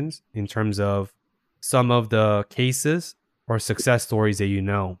conversations in terms of some of the cases or success stories that you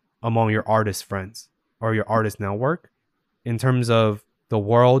know among your artist friends or your artist network in terms of the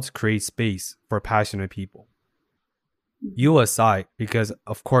world creates space for passionate people. You aside, because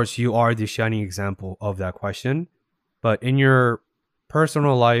of course you are the shining example of that question, but in your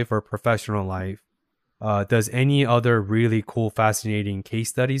personal life or professional life, does any other really cool, fascinating case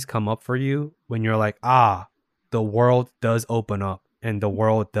studies come up for you when you're like, the world does open up and the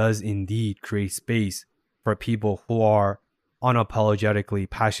world does indeed create space for people who are unapologetically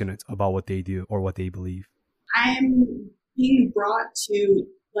passionate about what they do or what they believe? I'm being brought to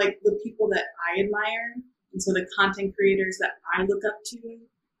like the people that I admire, and so the content creators that I look up to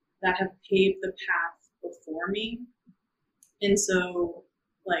that have paved the path before me. And so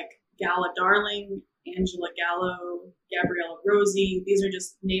like Gala Darling, Angela Gallo, Gabriella Rosie, these are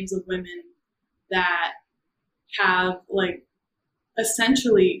just names of women that have like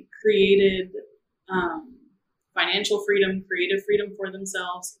essentially created financial freedom, creative freedom for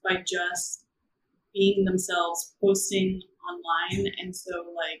themselves by just being themselves, posting online. And so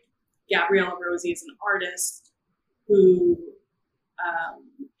like Gabriella Rosie is an artist who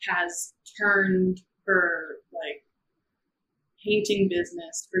has turned her like painting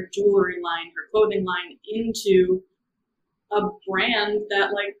business, her jewelry line, her clothing line into a brand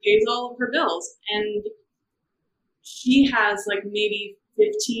that like pays all of her bills. And she has like maybe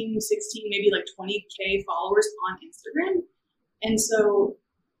 15, 16, maybe like 20K followers on Instagram. And so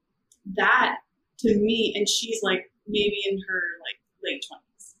that to me, and she's like maybe in her like late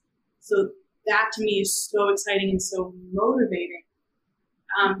 20s. So that to me is so exciting and so motivating.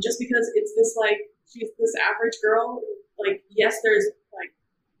 Just because it's this like, she's this average girl. Like, yes,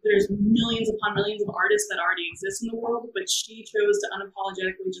 there's millions upon millions of artists that already exist in the world, but she chose to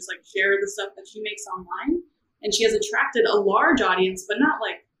unapologetically just like share the stuff that she makes online. And she has attracted a large audience, but not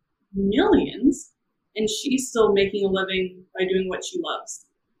like millions. And she's still making a living by doing what she loves.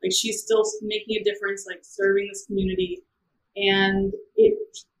 Like she's still making a difference, like serving this community. And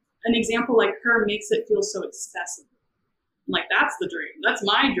an example like her makes it feel so accessible. Like that's the dream. That's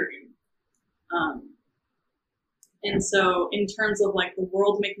my dream. And so in terms of like the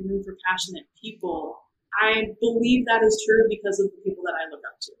world making room for passionate people, I believe that is true because of the people that I look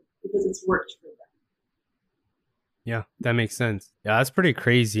up to, because it's worked for them. Yeah, that makes sense. Yeah, that's pretty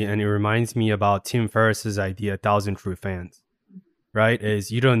crazy. And it reminds me about Tim Ferriss's idea, 1,000 true fans, right? Is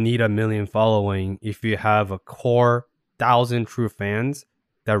you don't need 1 million following if you have a core 1,000 true fans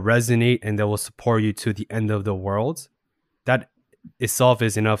that resonate and that will support you to the end of the world. That itself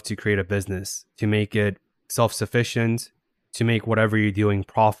is enough to create a business, to make it self-sufficient, to make whatever you're doing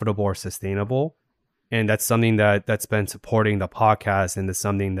profitable or sustainable. And that's something that's been supporting the podcast, and it's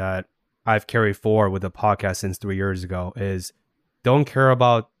something that I've carried forward with the podcast since 3 years ago is don't care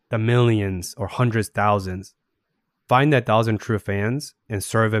about the millions or hundreds, thousands. Find that 1,000 true fans and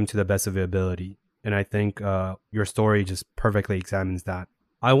serve them to the best of your ability. And I think your story just perfectly examines that.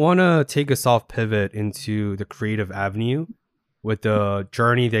 I want to take a soft pivot into the creative avenue with the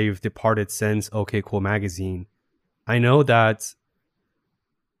journey that you've departed since OK Cool Magazine. I know that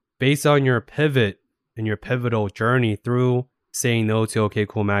based on your pivot and your pivotal journey through saying no to OK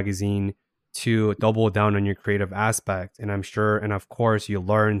Cool Magazine to double down on your creative aspect, and I'm sure, and of course, you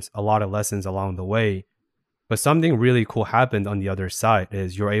learned a lot of lessons along the way, but something really cool happened on the other side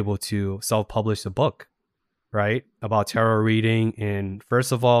is you're able to self-publish a book, right? About tarot reading. And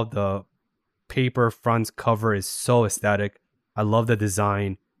first of all, the paper front cover is so aesthetic. I love the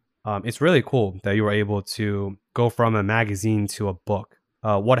design. It's really cool that you were able to go from a magazine to a book.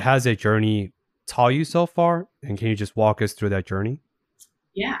 What has that journey taught you so far? And can you just walk us through that journey?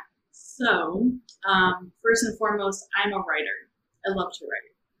 Yeah. So, first and foremost, I'm a writer. I love to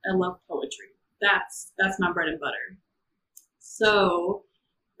write. I love poetry. That's my bread and butter. So,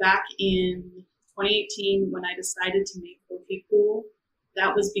 back in 2018, when I decided to make OK Cool,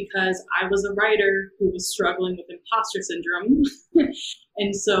 that was because I was a writer who was struggling with imposter syndrome.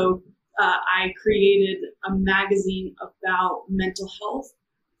 And so I created a magazine about mental health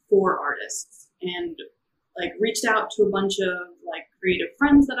for artists, and like reached out to a bunch of like creative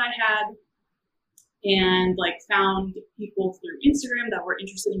friends that I had, and like found people through Instagram that were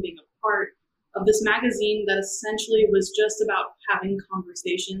interested in being a part of this magazine that essentially was just about having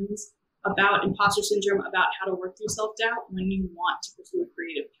conversations about imposter syndrome, about how to work through self-doubt when you want to pursue a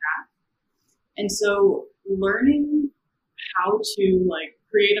creative path. And so learning how to like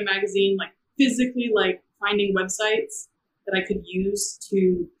create a magazine, like physically like finding websites that I could use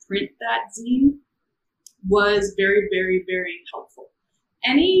to print that zine was very, very, very helpful.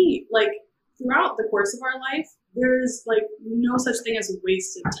 Throughout the course of our life, there's like no such thing as a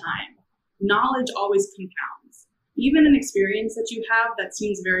wasted time. Knowledge always compounds. Even an experience that you have that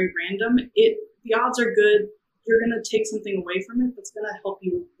seems very random, the odds are good you're going to take something away from it that's going to help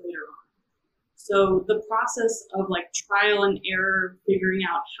you later on. So the process of like trial and error, figuring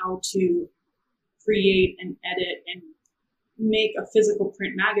out how to create and edit and make a physical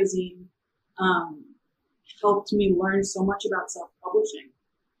print magazine helped me learn so much about self-publishing.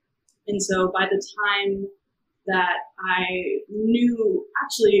 And so by the time that I knew,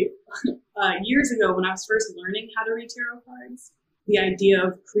 actually years ago when I was first learning how to read tarot cards, the idea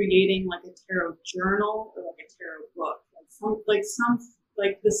of creating like a tarot journal or like a tarot book,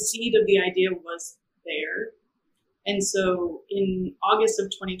 like the seed of the idea was there. And so in August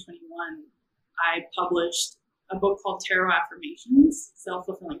of 2021, I published a book called Tarot Affirmations,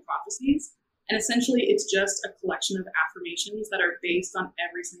 Self-Fulfilling Prophecies. And essentially it's just a collection of affirmations that are based on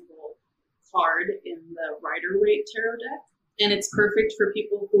every single card in the Rider-Waite tarot deck. And it's perfect for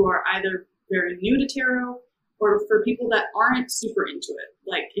people who are either very new to tarot or for people that aren't super into it.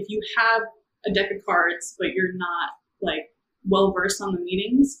 Like if you have a deck of cards, but you're not like well versed on the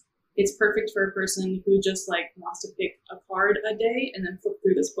meanings, it's perfect for a person who just like wants to pick a card a day and then flip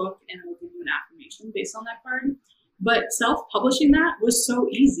through this book and it will give you an affirmation based on that card. But self-publishing that was so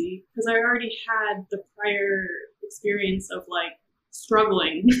easy because I already had the prior experience of like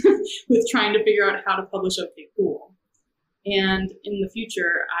struggling with trying to figure out how to publish OK Cool. And in the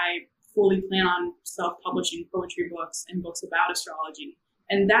future, I fully plan on self-publishing poetry books and books about astrology.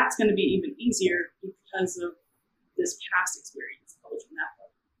 And that's going to be even easier because of this past experience publishing that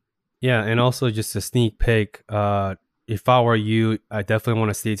book. Yeah, and also just a sneak peek, if I were you, I definitely want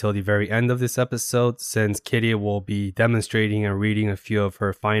to stay till the very end of this episode, since Kitty will be demonstrating and reading a few of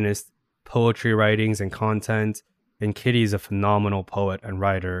her finest poetry writings and content. And Kitty is a phenomenal poet and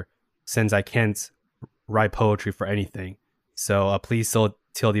writer, since I can't write poetry for anything. So please stay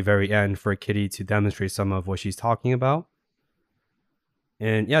till the very end for Kitty to demonstrate some of what she's talking about.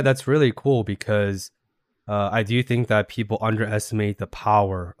 And yeah, that's really cool because I do think that people underestimate the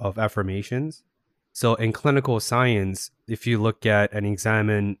power of affirmations. So in clinical science, if you look at and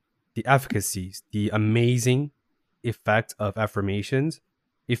examine the efficacies, the amazing effect of affirmations,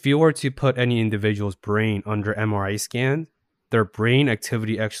 if you were to put any individual's brain under MRI scan, their brain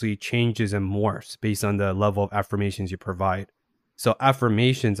activity actually changes and morphs based on the level of affirmations you provide. So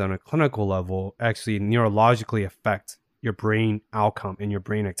affirmations on a clinical level actually neurologically affect your brain outcome and your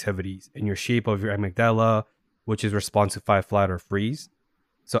brain activities and your shape of your amygdala, which is responsive fight, flight, or freeze.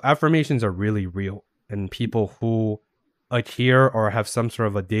 So affirmations are really real, and people who adhere or have some sort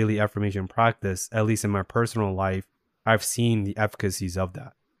of a daily affirmation practice, at least in my personal life, I've seen the efficacies of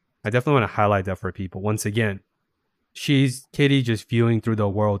that. I definitely want to highlight that for people. Once again, she's Kitty just viewing through the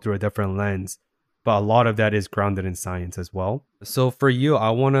world through a different lens, but a lot of that is grounded in science as well. So for you,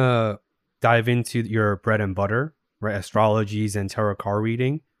 I want to dive into your bread and butter, right? Astrologies and tarot card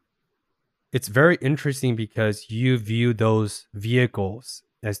reading. It's very interesting because you view those vehicles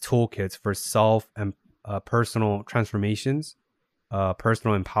as toolkits for self and personal transformations,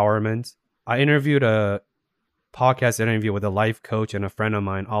 personal empowerment. I interviewed a podcast interview with a life coach and a friend of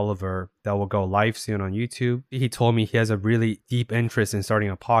mine, Oliver, that will go live soon on YouTube. He told me he has a really deep interest in starting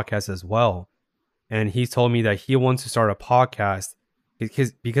a podcast as well. And he told me that he wants to start a podcast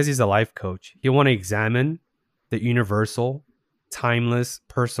because he's a life coach. He wants to examine the universal, timeless,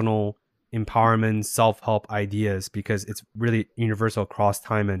 personal empowerment, self-help ideas because it's really universal across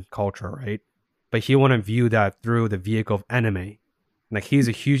time and culture, right? But he want to view that through the vehicle of anime. Like he's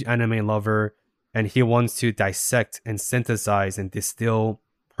a huge anime lover and he wants to dissect and synthesize and distill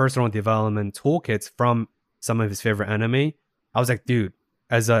personal development toolkits from some of his favorite anime. I was like, dude,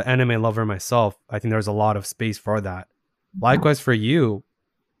 as an anime lover myself, I think there's a lot of space for that. Likewise for you,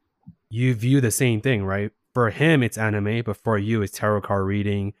 you view the same thing, right? For him, it's anime, but for you, it's tarot card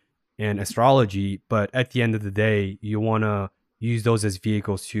reading and astrology. But at the end of the day, you want to use those as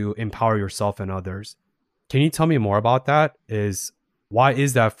vehicles to empower yourself and others. Can you tell me more about that? Is Why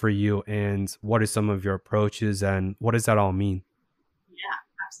is that for you? And what are some of your approaches and what does that all mean? Yeah,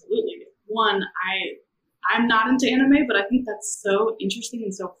 absolutely. One, I'm not into anime, but I think that's so interesting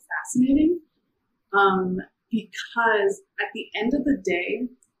and so fascinating. Because at the end of the day,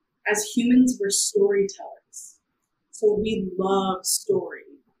 as humans, we're storytellers. So we love story.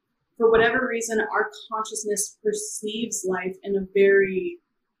 For whatever reason, our consciousness perceives life in a very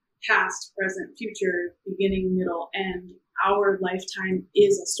past, present, future, beginning, middle, end. Our lifetime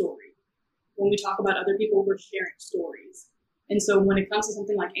is a story. When we talk about other people, we're sharing stories. And so when it comes to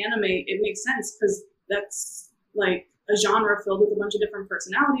something like anime, it makes sense because that's like a genre filled with a bunch of different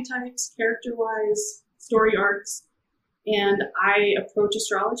personality types, character-wise, story arcs. And I approach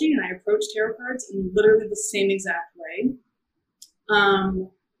astrology and I approach tarot cards in literally the same exact way.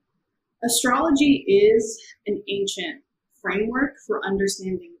 Astrology is an ancient framework for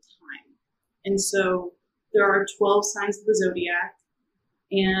understanding time. And so there are 12 signs of the zodiac.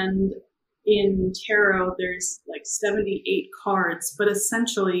 And in tarot, there's like 78 cards, but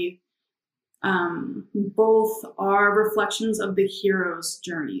essentially both are reflections of the hero's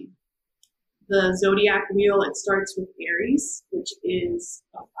journey. The zodiac wheel, it starts with Aries, which is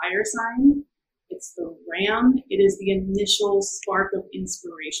a fire sign. It's the ram. It is the initial spark of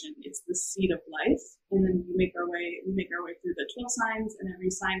inspiration. It's the seed of life. And then we make our way through the 12 signs, and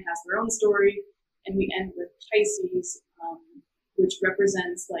every sign has their own story. And we end with Pisces, which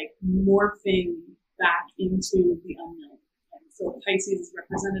represents like morphing back into the unknown. And so Pisces is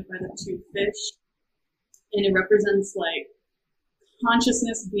represented by the two fish, and it represents like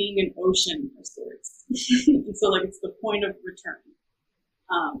consciousness being an ocean of sorts. And so like it's the point of return.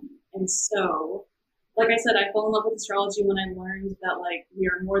 And so, like I said, I fell in love with astrology when I learned that like we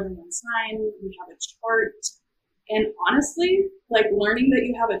are more than one sign, we have a chart. And honestly, like learning that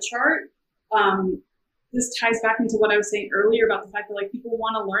you have a chart, this ties back into what I was saying earlier about the fact that like people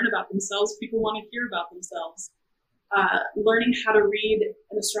want to learn about themselves, people want to hear about themselves. Learning how to read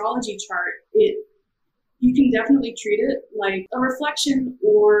an astrology chart, you can definitely treat it like a reflection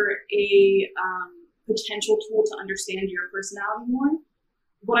or a potential tool to understand your personality more.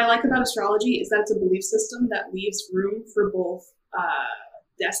 What I like about astrology is that it's a belief system that leaves room for both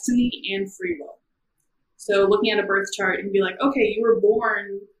destiny and free will. So looking at a birth chart and be like, okay, you were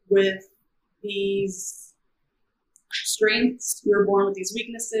born with these strengths, you were born with these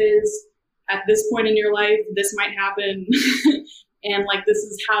weaknesses. At this point in your life, this might happen. And like, this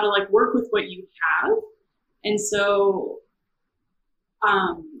is how to like work with what you have. And so,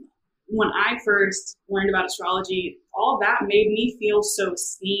 when I first learned about astrology, all that made me feel so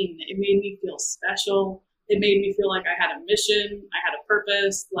seen. It made me feel special. It made me feel like I had a mission. I had a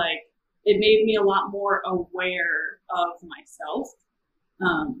purpose. Like it made me a lot more aware of myself.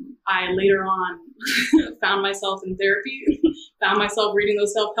 I later on found myself in therapy, found myself reading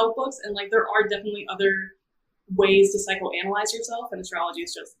those self-help books. And like, there are definitely other ways to psychoanalyze yourself, and astrology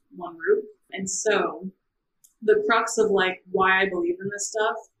is just one route. And so the crux of like why I believe in this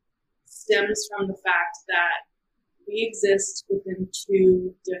stuff stems from the fact that we exist within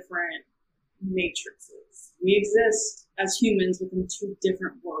two different matrices. We exist as humans within two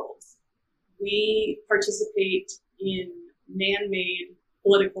different worlds. We participate in man-made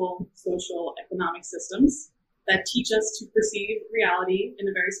political, social, economic systems that teach us to perceive reality in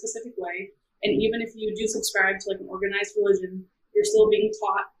a very specific way. And even if you do subscribe to like an organized religion, you're still being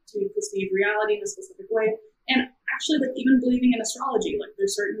taught to perceive reality in a specific way. And actually, like even believing in astrology, like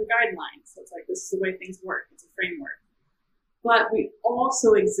there's certain guidelines. So it's like, this is the way things work. It's a framework. But we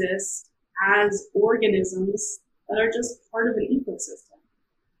also exist as organisms that are just part of an ecosystem.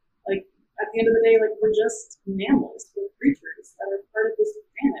 Like at the end of the day, like we're just mammals, we're creatures that are part of this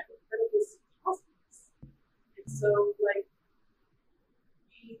planet, we're part of this cosmos. And so like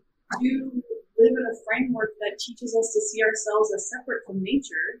we do live in a framework that teaches us to see ourselves as separate from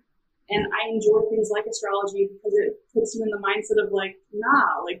nature. And I enjoy things like astrology because it puts you in the mindset of like,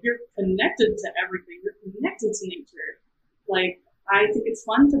 nah, like you're connected to everything. You're connected to nature. Like, I think it's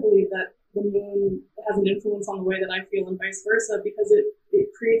fun to believe that the moon has an influence on the way that I feel and vice versa because it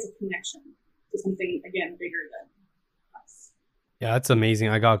creates a connection to something, again, bigger than us. Yeah, that's amazing.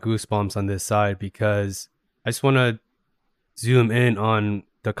 I got goosebumps on this side because I just want to zoom in on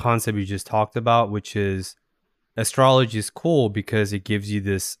the concept you just talked about, which is astrology is cool because it gives you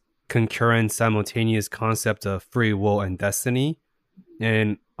this concurrent, simultaneous concept of free will and destiny.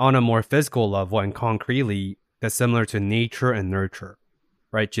 And on a more physical level and concretely, that's similar to nature and nurture,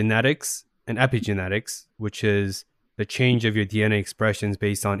 right? Genetics and epigenetics, which is the change of your DNA expressions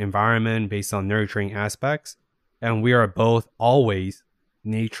based on environment, based on nurturing aspects. And we are both always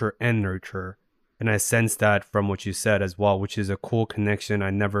nature and nurture. And I sense that from what you said as well, which is a cool connection I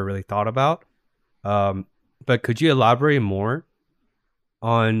never really thought about. But could you elaborate more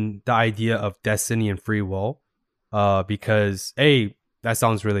on the idea of destiny and free will? Because A, that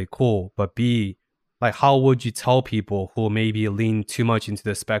sounds really cool, but B, like how would you tell people who maybe lean too much into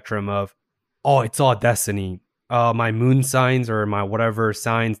the spectrum of, oh, it's all destiny. My moon signs or my whatever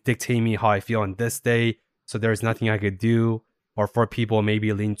signs dictate me how I feel on this day, so there's nothing I could do. Or for people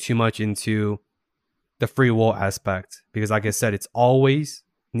maybe lean too much into the free will aspect, because like I said, it's always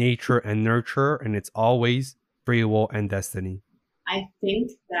nature and nurture, and it's always free will and destiny. I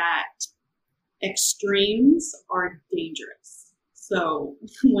think that extremes are dangerous. So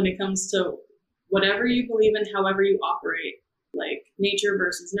when it comes to whatever you believe in, however you operate, like nature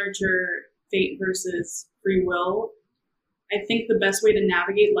versus nurture, fate versus free will, I think the best way to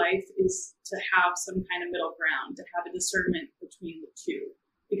navigate life is to have some kind of middle ground, to have a discernment between the two.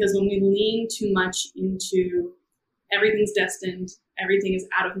 Because when we lean too much into everything's destined, everything is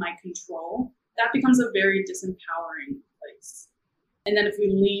out of my control, that becomes a very disempowering place. And then if we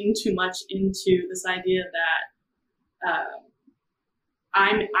lean too much into this idea that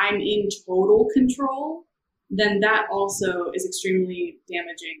I'm in total control, then that also is extremely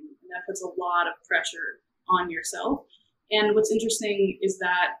damaging, and that puts a lot of pressure on yourself. And what's interesting is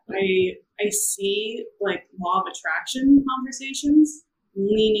that I see like law of attraction conversations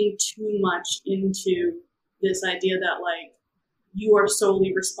leaning too much into this idea that like you are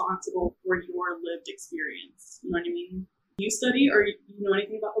solely responsible for your lived experience. You know what I mean? You study or you know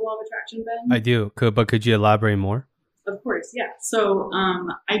anything about the law of attraction, Ben? I do. But could you elaborate more? Of course, yeah. So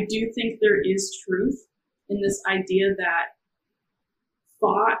I do think there is truth in this idea that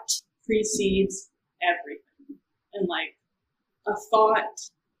thought precedes everything. And like a thought,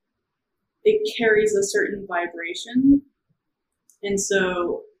 it carries a certain vibration. And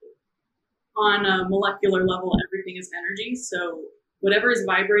so on a molecular level, everything is energy. So whatever is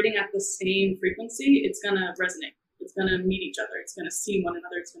vibrating at the same frequency, it's going to resonate. It's going to meet each other. It's going to see one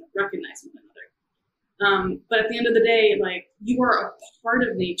another. It's going to recognize one another. But at the end of the day, like you are a part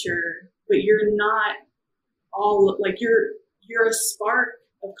of nature, but you're not all like you're a spark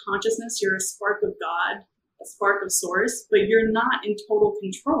of consciousness. You're a spark of God, a spark of source, but you're not in total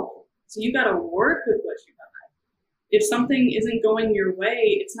control. So you got to work with what you got. If something isn't going your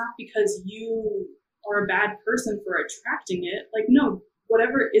way, it's not because you are a bad person for attracting it. Like, no,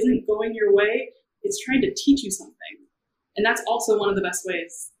 whatever isn't going your way, it's trying to teach you something. And that's also one of the best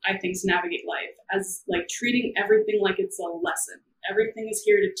ways, I think, to navigate life, as like treating everything like it's a lesson. Everything is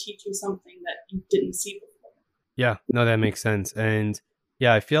here to teach you something that you didn't see before. Yeah, no, that makes sense. And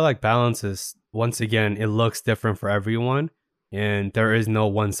yeah, I feel like balance is, once again, it looks different for everyone, and there is no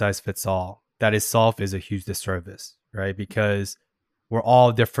one size fits all. That itself is a huge disservice, right? Because we're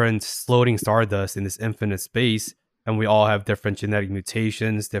all different floating stardust in this infinite space, and we all have different genetic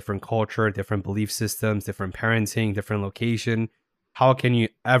mutations, different culture, different belief systems, different parenting, different location. How can you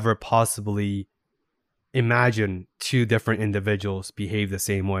ever possibly imagine two different individuals behave the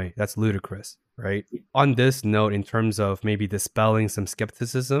same way? That's ludicrous, right? On this note, in terms of maybe dispelling some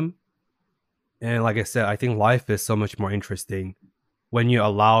skepticism, and like I said, I think life is so much more interesting when you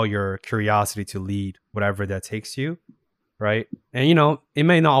allow your curiosity to lead whatever that takes you, right? And, you know, it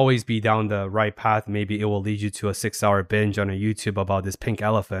may not always be down the right path. Maybe it will lead you to a 6-hour binge on a YouTube about this pink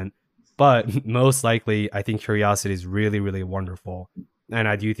elephant. But most likely, I think curiosity is really, really wonderful. And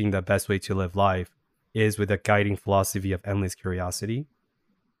I do think the best way to live life is with a guiding philosophy of endless curiosity.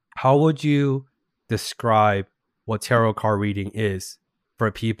 How would you describe what tarot card reading is for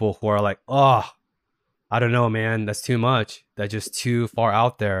people who are like, oh, I don't know, man, that's too much. That's just too far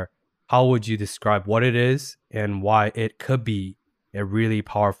out there. How would you describe what it is and why it could be a really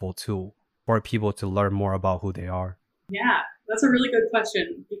powerful tool for people to learn more about who they are? Yeah, that's a really good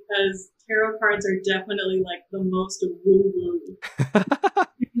question, because tarot cards are definitely like the most woo-woo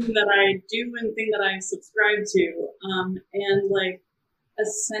thing that I do and thing that I subscribe to. And like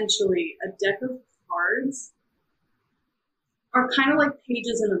essentially a deck of cards are kind of like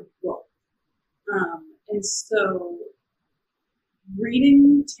pages in a book. And so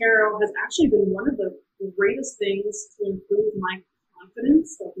reading tarot has actually been one of the greatest things to improve my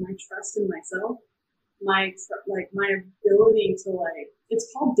confidence, like my trust in myself, my ability to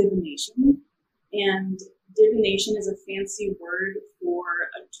it's called divination. And divination is a fancy word for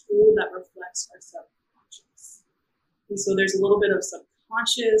a tool that reflects our subconscious. And so there's a little bit of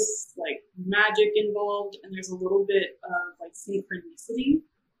subconscious, like magic involved, and there's a little bit of like synchronicity.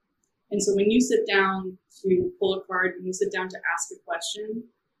 And so when you sit down to pull a card, when you sit down to ask a question,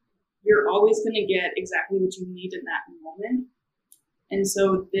 you're always going to get exactly what you need in that moment. And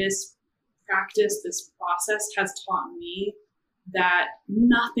so this practice, this process has taught me that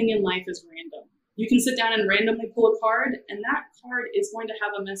nothing in life is random. You can sit down and randomly pull a card, and that card is going to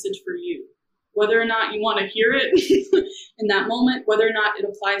have a message for you. Whether or not you want to hear it in that moment, whether or not it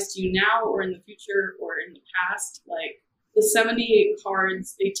applies to you now or in the future or in the past, like the 78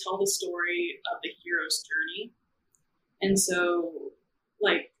 cards, they tell the story of the hero's journey. And so,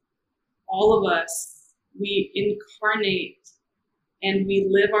 like, all of us, we incarnate and we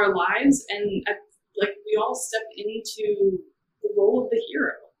live our lives, and like we all step into the role of the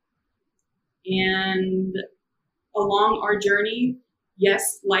hero. And along our journey,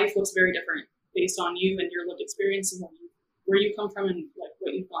 yes, life looks very different based on you and your lived experience and where you come from and like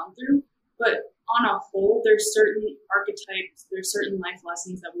what you've gone through. But on a whole, there's certain archetypes, there's certain life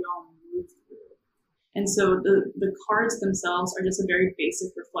lessons that we all move through. And so the cards themselves are just a very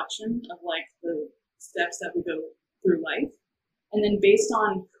basic reflection of like the steps that we go through life. And then based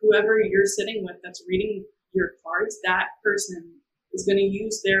on whoever you're sitting with that's reading your cards, that person is going to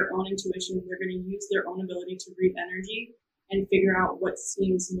use their own intuition. They're going to use their own ability to read energy and figure out what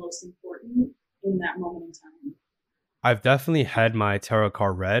seems most important in that moment in time. I've definitely had my tarot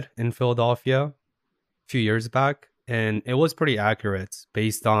card read in Philadelphia a few years back, and it was pretty accurate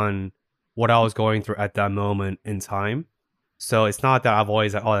based on what I was going through at that moment in time. So it's not that I've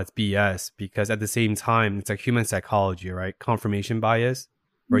always like, oh, that's BS, because at the same time, it's like human psychology, right? Confirmation bias,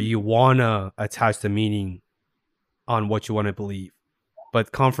 where you want to attach the meaning on what you want to believe.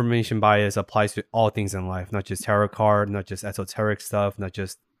 But confirmation bias applies to all things in life, not just tarot card, not just esoteric stuff, not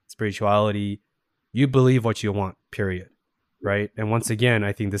just spirituality. You believe what you want, period. Right? And once again,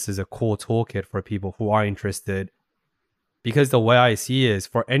 I think this is a cool toolkit for people who are interested, because the way I see it is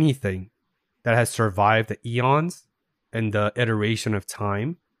for anything that has survived the eons and the iteration of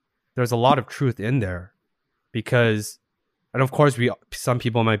time, there's a lot of truth in there. Because, and of course, some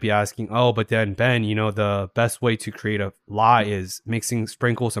people might be asking, oh, but then Ben, the best way to create a lie is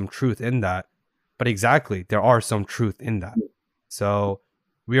sprinkle some truth in that. But exactly, there are some truth in that. So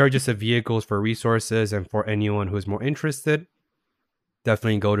we are just a vehicles for resources, and for anyone who's more interested,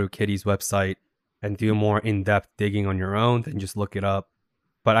 definitely go to Kitty's website and do more in-depth digging on your own and just look it up.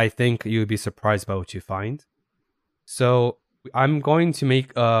 But I think you would be surprised by what you find. So I'm going to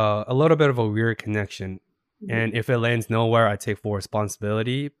make a little bit of a weird connection. And if it lands nowhere, I take full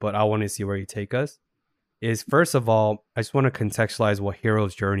responsibility, but I want to see where you take us. Is first of all, I just want to contextualize what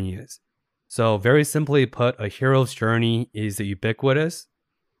hero's journey is. So very simply put, a hero's journey is the ubiquitous,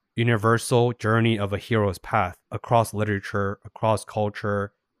 universal journey of a hero's path across literature, across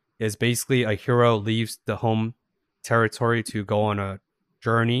culture. Is basically a hero leaves the home territory to go on a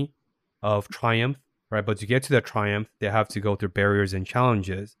journey of triumph, right? But to get to the triumph, they have to go through barriers and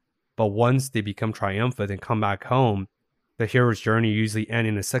challenges. But once they become triumphant and come back home, the hero's journey usually ends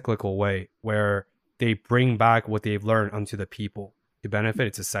in a cyclical way where they bring back what they've learned onto the people to benefit.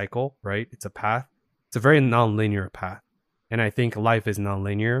 It's a cycle, right? It's a path. It's a very non-linear path. And I think life is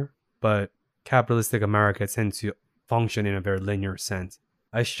non-linear, but capitalistic America tends to function in a very linear sense.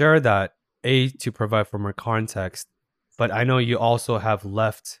 I share that, to provide for more context, but I know you also have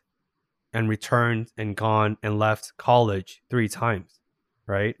left and returned and gone and left college 3 times,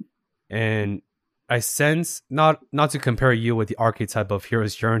 right? And I sense, not to compare you with the archetype of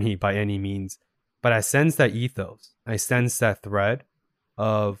hero's journey by any means, but I sense that ethos. I sense that thread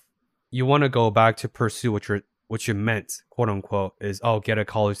of you want to go back to pursue what you meant, quote unquote, is, get a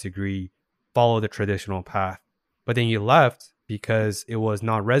college degree, follow the traditional path. But then you left because it was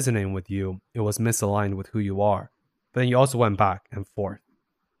not resonating with you. It was misaligned with who you are. But then you also went back and forth.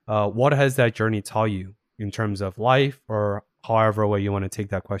 What has that journey taught you in terms of life, or however way you want to take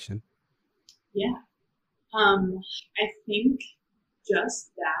that question? Yeah. I think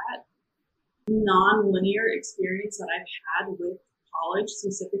just that non-linear experience that I've had with college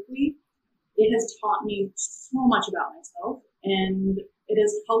specifically, it has taught me so much about myself, and it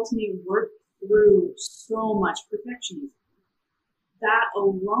has helped me work through so much perfectionism. That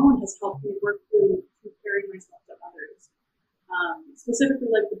alone has helped me work through comparing myself to others. Specifically,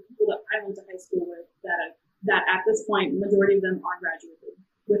 like the people that I went to high school with, that at this point, majority of them are graduated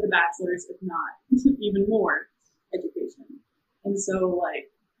with a bachelor's, if not even more education. And so, like,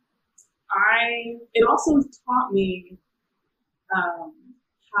 it also taught me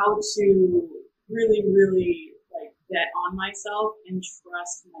how to really, really like bet on myself and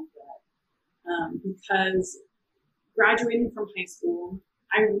trust my gut. Because graduating from high school,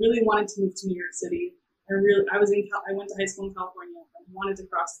 I really wanted to move to New York City. I went to high school in California. I wanted to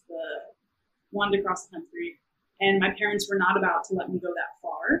cross the country, and my parents were not about to let me go that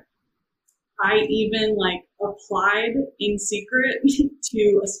far. I even applied in secret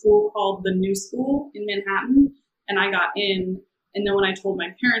to a school called the New School in Manhattan, and I got in. And then when I told my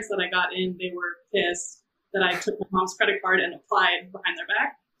parents that I got in, they were pissed that I took my mom's credit card and applied behind their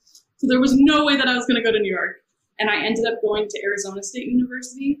back. So there was no way that I was going to go to New York. And I ended up going to Arizona State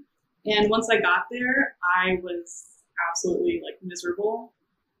University. And once I got there, I was absolutely like miserable.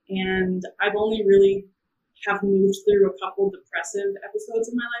 And I've only really have moved through a couple depressive episodes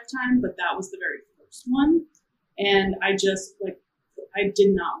in my lifetime, but that was the very first one. And I just like, I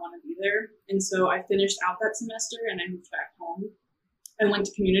did not want to be there. And so I finished out that semester and I moved back home. I went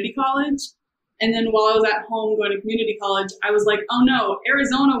to community college. And then while I was at home going to community college, I was like, oh no,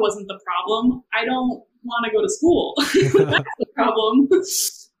 Arizona wasn't the problem. I don't want to go to school. That's the problem.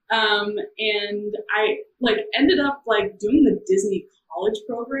 And I like ended up like doing the Disney college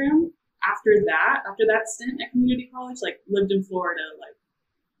program after that stint at community college, like lived in Florida, like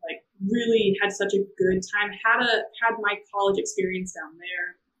really had such a good time, had my college experience down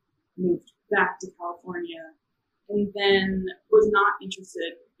there, moved back to California, and then was not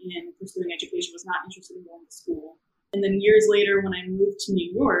interested in pursuing education, was not interested in going to school. And then years later, when I moved to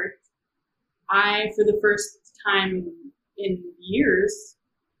New York, I, for the first time in years,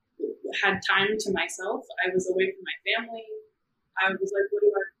 had time to myself. I was away from my family. I was like,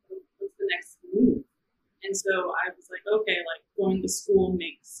 what's the next move? And so I was like, okay, like going to school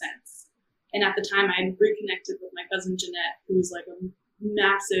makes sense. And at the time I had reconnected with my cousin Jeanette, who was like a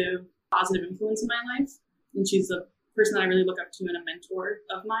massive positive influence in my life. And she's a person that I really look up to and a mentor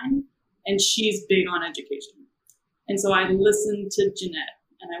of mine. And she's big on education. And so I listened to Jeanette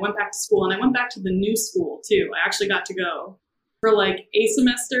and I went back to school, and I went back to the New School too. I actually got to go for like a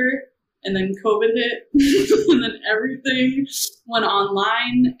semester, and then COVID hit and then everything went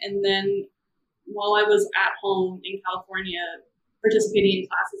online. And then while I was at home in California participating in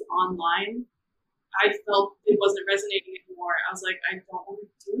classes online, I felt it wasn't resonating anymore. I was like, I don't want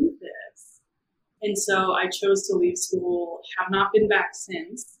to do this. And so I chose to leave school, have not been back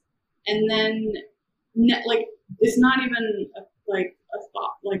since. And then like, it's not even a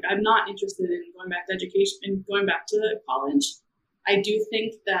thought. Like, I'm not interested in going back to education and going back to college. I do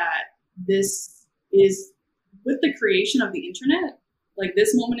think that this is, with the creation of the internet, like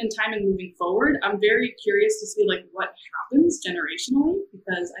this moment in time and moving forward, I'm very curious to see like what happens generationally,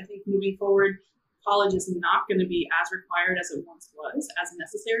 because I think moving forward, college is not going to be as required as it once was, as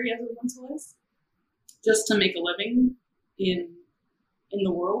necessary as it once was, just to make a living in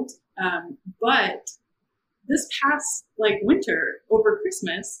the world. But this past like winter over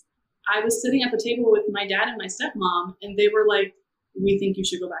Christmas, I was sitting at the table with my dad and my stepmom, and they were like, we think you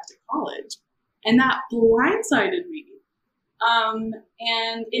should go back to college. And that blindsided me.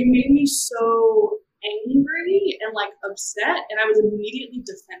 And it made me so angry and like upset, and I was immediately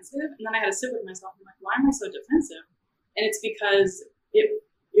defensive. And then I had to sit with myself and like, why am I so defensive? And it's because it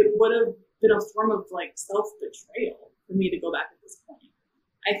would have been a form of like self-betrayal for me to go back at this point.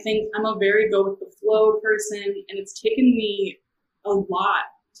 I think I'm a very go with the flow person, and it's taken me a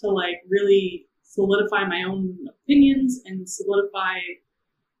lot to like really solidify my own opinions and solidify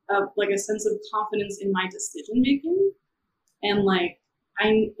like a sense of confidence in my decision making. And like I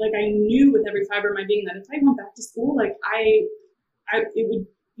knew with every fiber of my being that if I went back to school, like it would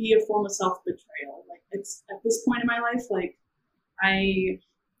be a form of self-betrayal. Like, it's at this point in my life, like I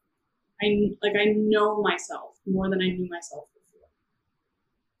know myself more than I knew myself before.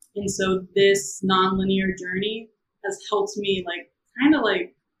 And so this nonlinear journey has helped me like kind of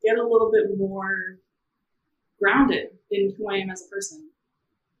like get a little bit more grounded in who I am as a person.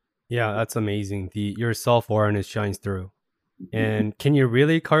 Yeah, that's amazing. Your self-awareness shines through. And can you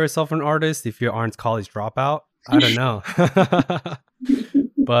really call yourself an artist if you aren't college dropout? I don't know.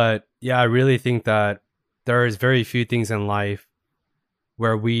 But yeah, I really think that there's very few things in life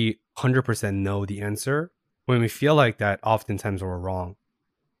where we 100% know the answer. When we feel like that, oftentimes we're wrong.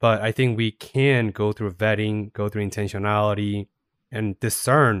 But I think we can go through vetting, go through intentionality, and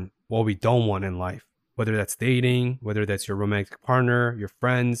discern what we don't want in life, whether that's dating, whether that's your romantic partner, your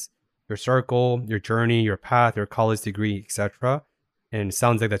friends, your circle, your journey, your path, your college degree, etc. And it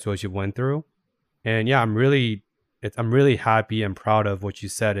sounds like that's what you went through. And yeah, I'm really happy and proud of what you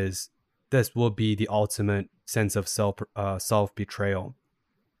said. Is this will be the ultimate sense of self betrayal,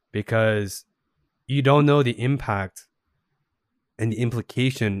 because you don't know the impact and the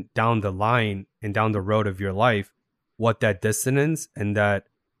implication down the line and down the road of your life, what that dissonance and that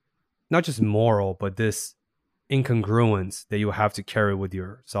not just moral, but this incongruence that you have to carry with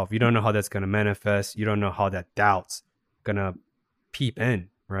yourself. You don't know how that's going to manifest. You don't know how that doubt's going to peep in,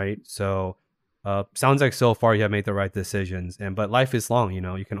 right? So sounds like so far you have made the right decisions. But life is long,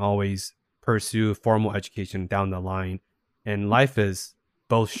 you can always pursue formal education down the line. And life is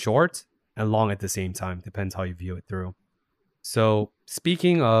both short and long at the same time. Depends how you view it through. So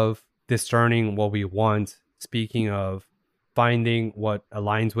speaking of discerning what we want, speaking of finding what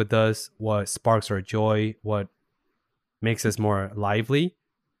aligns with us, what sparks our joy, what makes us more lively,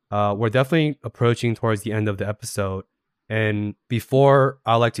 we're definitely approaching towards the end of the episode. And before,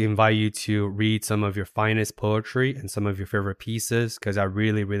 I'd like to invite you to read some of your finest poetry and some of your favorite pieces, because I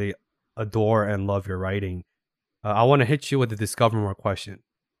really, really adore and love your writing. I want to hit you with the discover more question,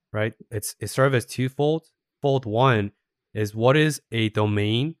 right? It serves as twofold. Fold one is, what is a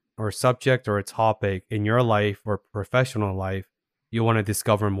domain or subject or a topic in your life or professional life you want to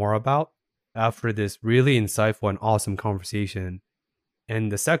discover more about after this really insightful and awesome conversation?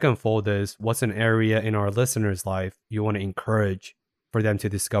 And the second fold is, what's an area in our listeners' life you want to encourage for them to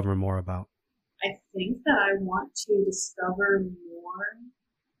discover more about? I think that I want to discover more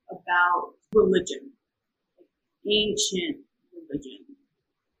about religion, ancient religion,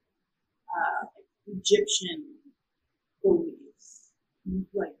 Egyptian beliefs,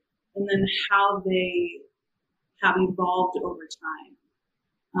 like, and then how they have evolved over time.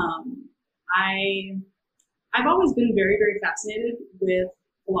 I've always been very, very fascinated with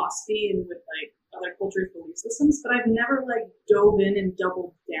philosophy and with like other cultures' belief systems, but I've never like dove in and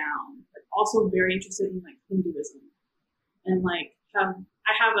doubled down. Like, also very interested in like Hinduism, and like I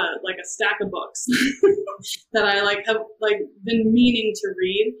have a stack of books that I like have like been meaning to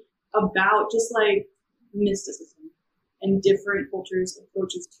read about just like mysticism and different cultures'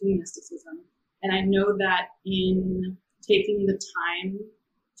 approaches to mysticism. And I know that in taking the time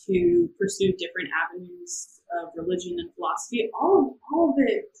to pursue different avenues of religion and philosophy, all of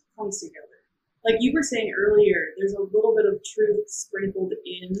it comes together. Like you were saying earlier, there's a little bit of truth sprinkled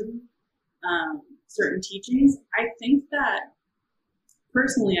in certain teachings.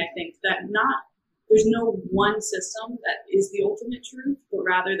 Personally, I think that there's no one system that is the ultimate truth, but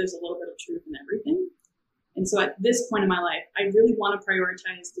rather there's a little bit of truth in everything. And so at this point in my life, I really want to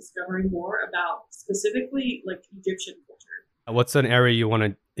prioritize discovering more about specifically like Egyptian culture. What's an area you want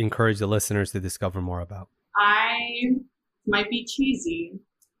to encourage the listeners to discover more about? I might be cheesy,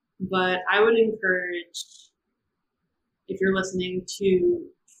 but I would encourage, if you're listening, to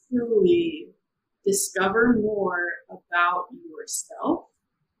truly discover more about yourself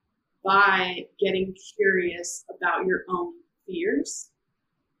by getting curious about your own fears.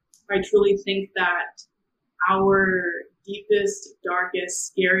 I truly think that our deepest, darkest,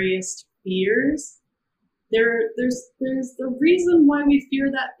 scariest fears, there's the reason why we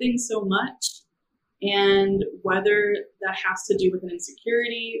fear that thing so much. And whether that has to do with an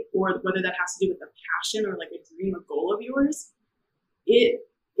insecurity or whether that has to do with a passion or like a dream or goal of yours, it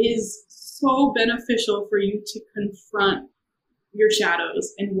is so beneficial for you to confront your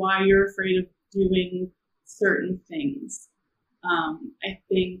shadows and why you're afraid of doing certain things. I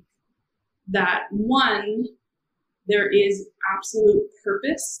think that one, there is absolute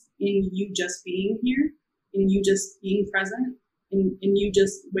purpose in you just being here, in you just being present, in you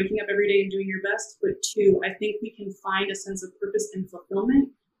just waking up every day and doing your best. But two, I think we can find a sense of purpose and fulfillment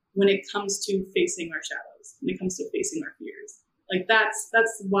when it comes to facing our shadows, when it comes to facing our fears. Like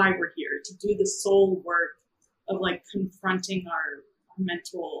that's why we're here, to do the soul work of like confronting our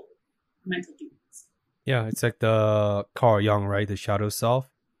mental demons. Yeah, it's like the Carl Jung, right? The shadow self.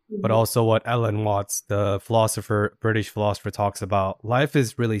 Mm-hmm. But also what Alan Watts, the British philosopher, talks about. Life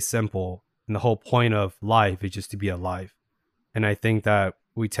is really simple. And the whole point of life is just to be alive. And I think that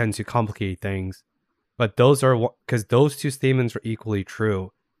we tend to complicate things. But because those two statements are equally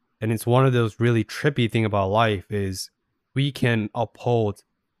true. And it's one of those really trippy thing about life is we can uphold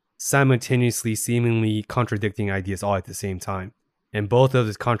simultaneously seemingly contradicting ideas all at the same time. And both of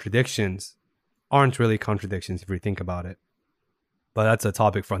those contradictions aren't really contradictions if you think about it. But that's a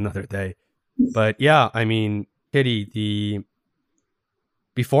topic for another day. But yeah, I mean, Kitty,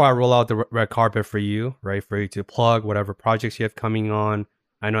 before I roll out the red carpet for you, right, for you to plug whatever projects you have coming on.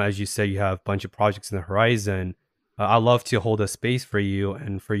 I know, as you said, you have a bunch of projects in the horizon. I'd love to hold a space for you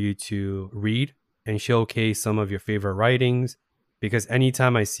and for you to read and showcase some of your favorite writings. Because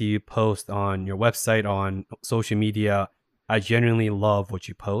anytime I see you post on your website, on social media, I genuinely love what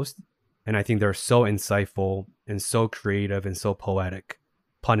you post. And I think they're so insightful and so creative and so poetic,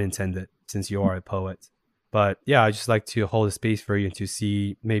 pun intended, since you are a poet. But yeah, I just like to hold a space for you to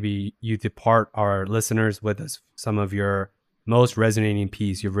see maybe you depart our listeners with some of your most resonating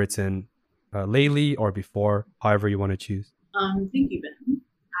piece you've written lately or before, however you want to choose. Thank you, Ben.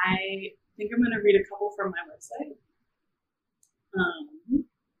 I think I'm going to read a couple from my website.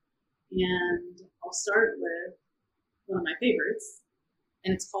 And I'll start with one of my favorites,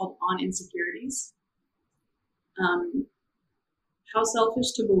 and it's called On Insecurities. how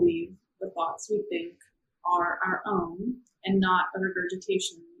selfish to believe the thoughts we think are our own and not a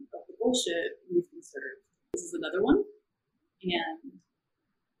regurgitation of the bullshit we've considered. This is another one. And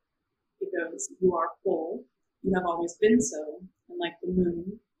it goes, you are whole. You have always been so. And like the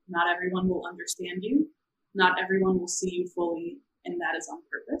moon, not everyone will understand you. Not everyone will see you fully. And that is on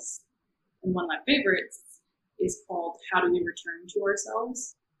purpose. And one of my favorites is called, How Do We Return to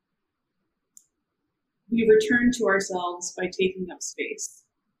Ourselves? We return to ourselves by taking up space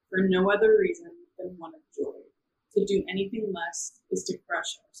for no other reason than one of joy. To do anything less is to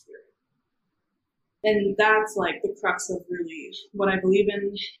crush our spirit. And that's like the crux of really what I believe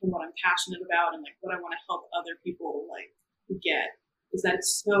in and what I'm passionate about and like what I want to help other people like get, is that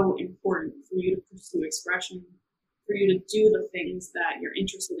it's so important for you to pursue expression, for you to do the things that you're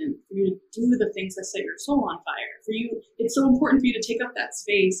interested in, for you to do the things that set your soul on fire. For you, it's so important for you to take up that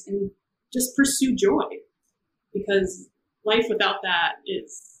space and just pursue joy, because life without that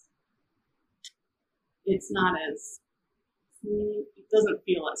it's not as, it doesn't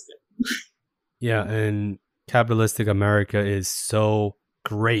feel as good. Yeah, and capitalistic America is so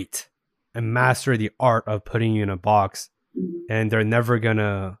great and master the art of putting you in a box, and they're never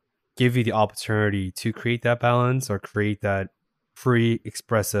gonna give you the opportunity to create that balance or create that free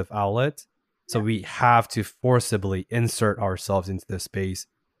expressive outlet. So we have to forcibly insert ourselves into the space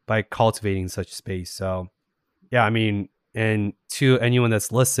by cultivating such space. So yeah, I mean, and to anyone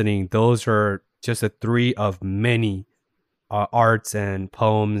that's listening, those are just the three of many arts and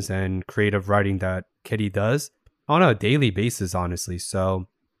poems and creative writing that Kitty does on a daily basis, honestly. So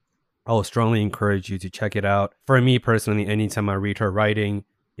I will strongly encourage you to check it out. For me personally, anytime I read her writing,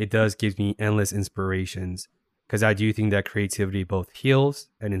 it does give me endless inspirations, because I do think that creativity both heals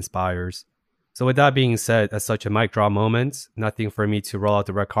and inspires. So with that being said, at such a mic drop moment, nothing for me to roll out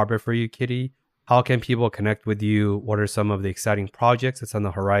the red carpet for you, Kitty. How can people connect with you? What are some of the exciting projects that's on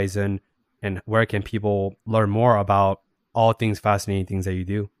the horizon? And where can people learn more about all things fascinating things that you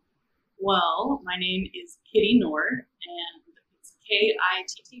do? Well, my name is Kitty Noor, and it's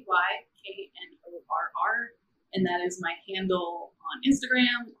KITTYKNORR, and that is my handle on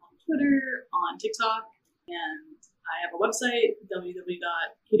Instagram, on Twitter, on TikTok, and I have a website,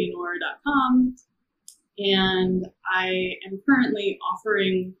 www.kittynoor.com, and I am currently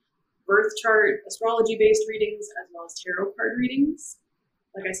offering birth chart astrology-based readings as well as tarot card readings.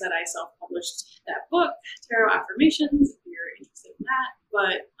 Like I said, I self-published that book, Tarot Affirmations, if you're interested in that.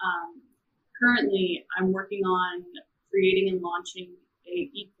 But currently, I'm working on creating and launching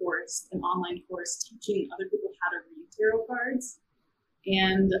an online course teaching other people how to read tarot cards.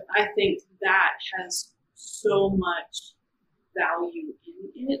 And I think that has so much value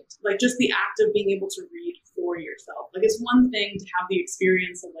in it. Like just the act of being able to read for yourself. Like it's one thing to have the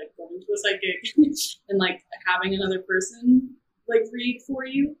experience of like going to a psychic and like having another person like read for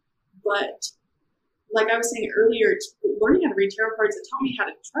you, but like I was saying earlier, learning how to read tarot cards, it taught me how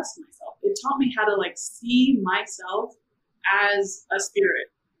to trust myself. It taught me how to like see myself as a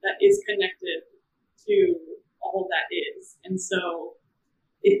spirit that is connected to all that is. And so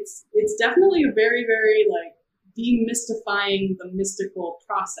it's definitely a very, very like demystifying the mystical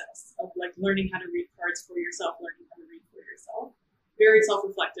process of like learning how to read cards for yourself, learning how to read for yourself. Very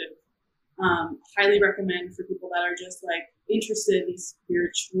self-reflective. Highly recommend for people that are just like interested in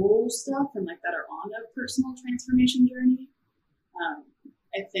spiritual stuff and like that are on a personal transformation journey.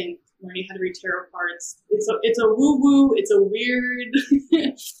 I think learning how to read tarot cards, it's a woo-woo, it's a weird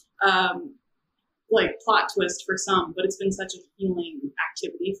like plot twist for some, but it's been such a healing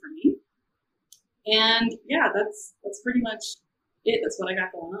activity for me. And yeah, that's pretty much it. That's what I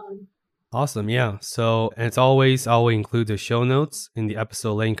got going on. Awesome. Yeah. So, and as always, I will include the show notes in the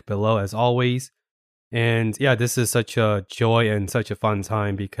episode link below as always. And yeah, this is such a joy and such a fun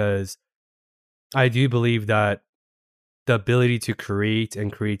time, because I do believe that the ability to create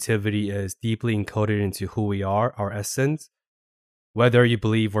and creativity is deeply encoded into who we are, our essence, whether you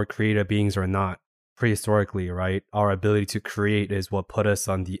believe we're creative beings or not. Prehistorically, right? Our ability to create is what put us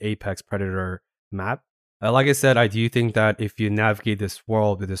on the apex predator map. Like I said, I do think that if you navigate this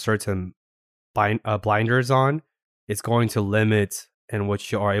world with a certain blinders on, it's going to limit in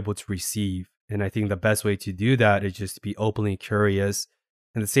what you are able to receive. And I think the best way to do that is just to be openly curious.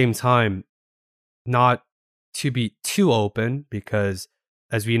 At the same time, not to be too open, because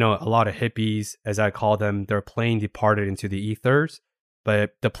as we know, a lot of hippies, as I call them, their plane departed into the ethers,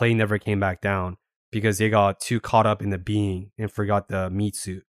 but the plane never came back down because they got too caught up in the being and forgot the meat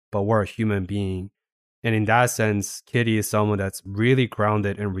suit. But we're a human being. And in that sense, Kitty is someone that's really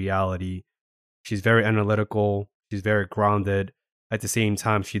grounded in reality. She's very analytical. She's very grounded. at the same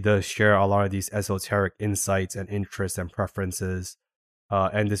time, she does share a lot of these esoteric insights and interests and preferences,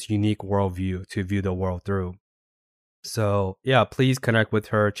 and this unique worldview to view the world through. So yeah, please connect with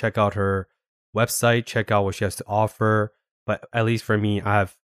her, check out her website, check out what she has to offer. But at least for me, I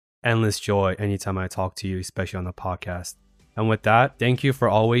have endless joy anytime I talk to you, especially on the podcast. And with that, thank you for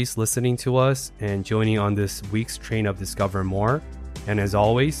always listening to us and joining on this week's train of Discover More. And as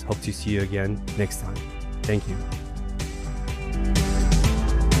always, hope to see you again next time. Thank you.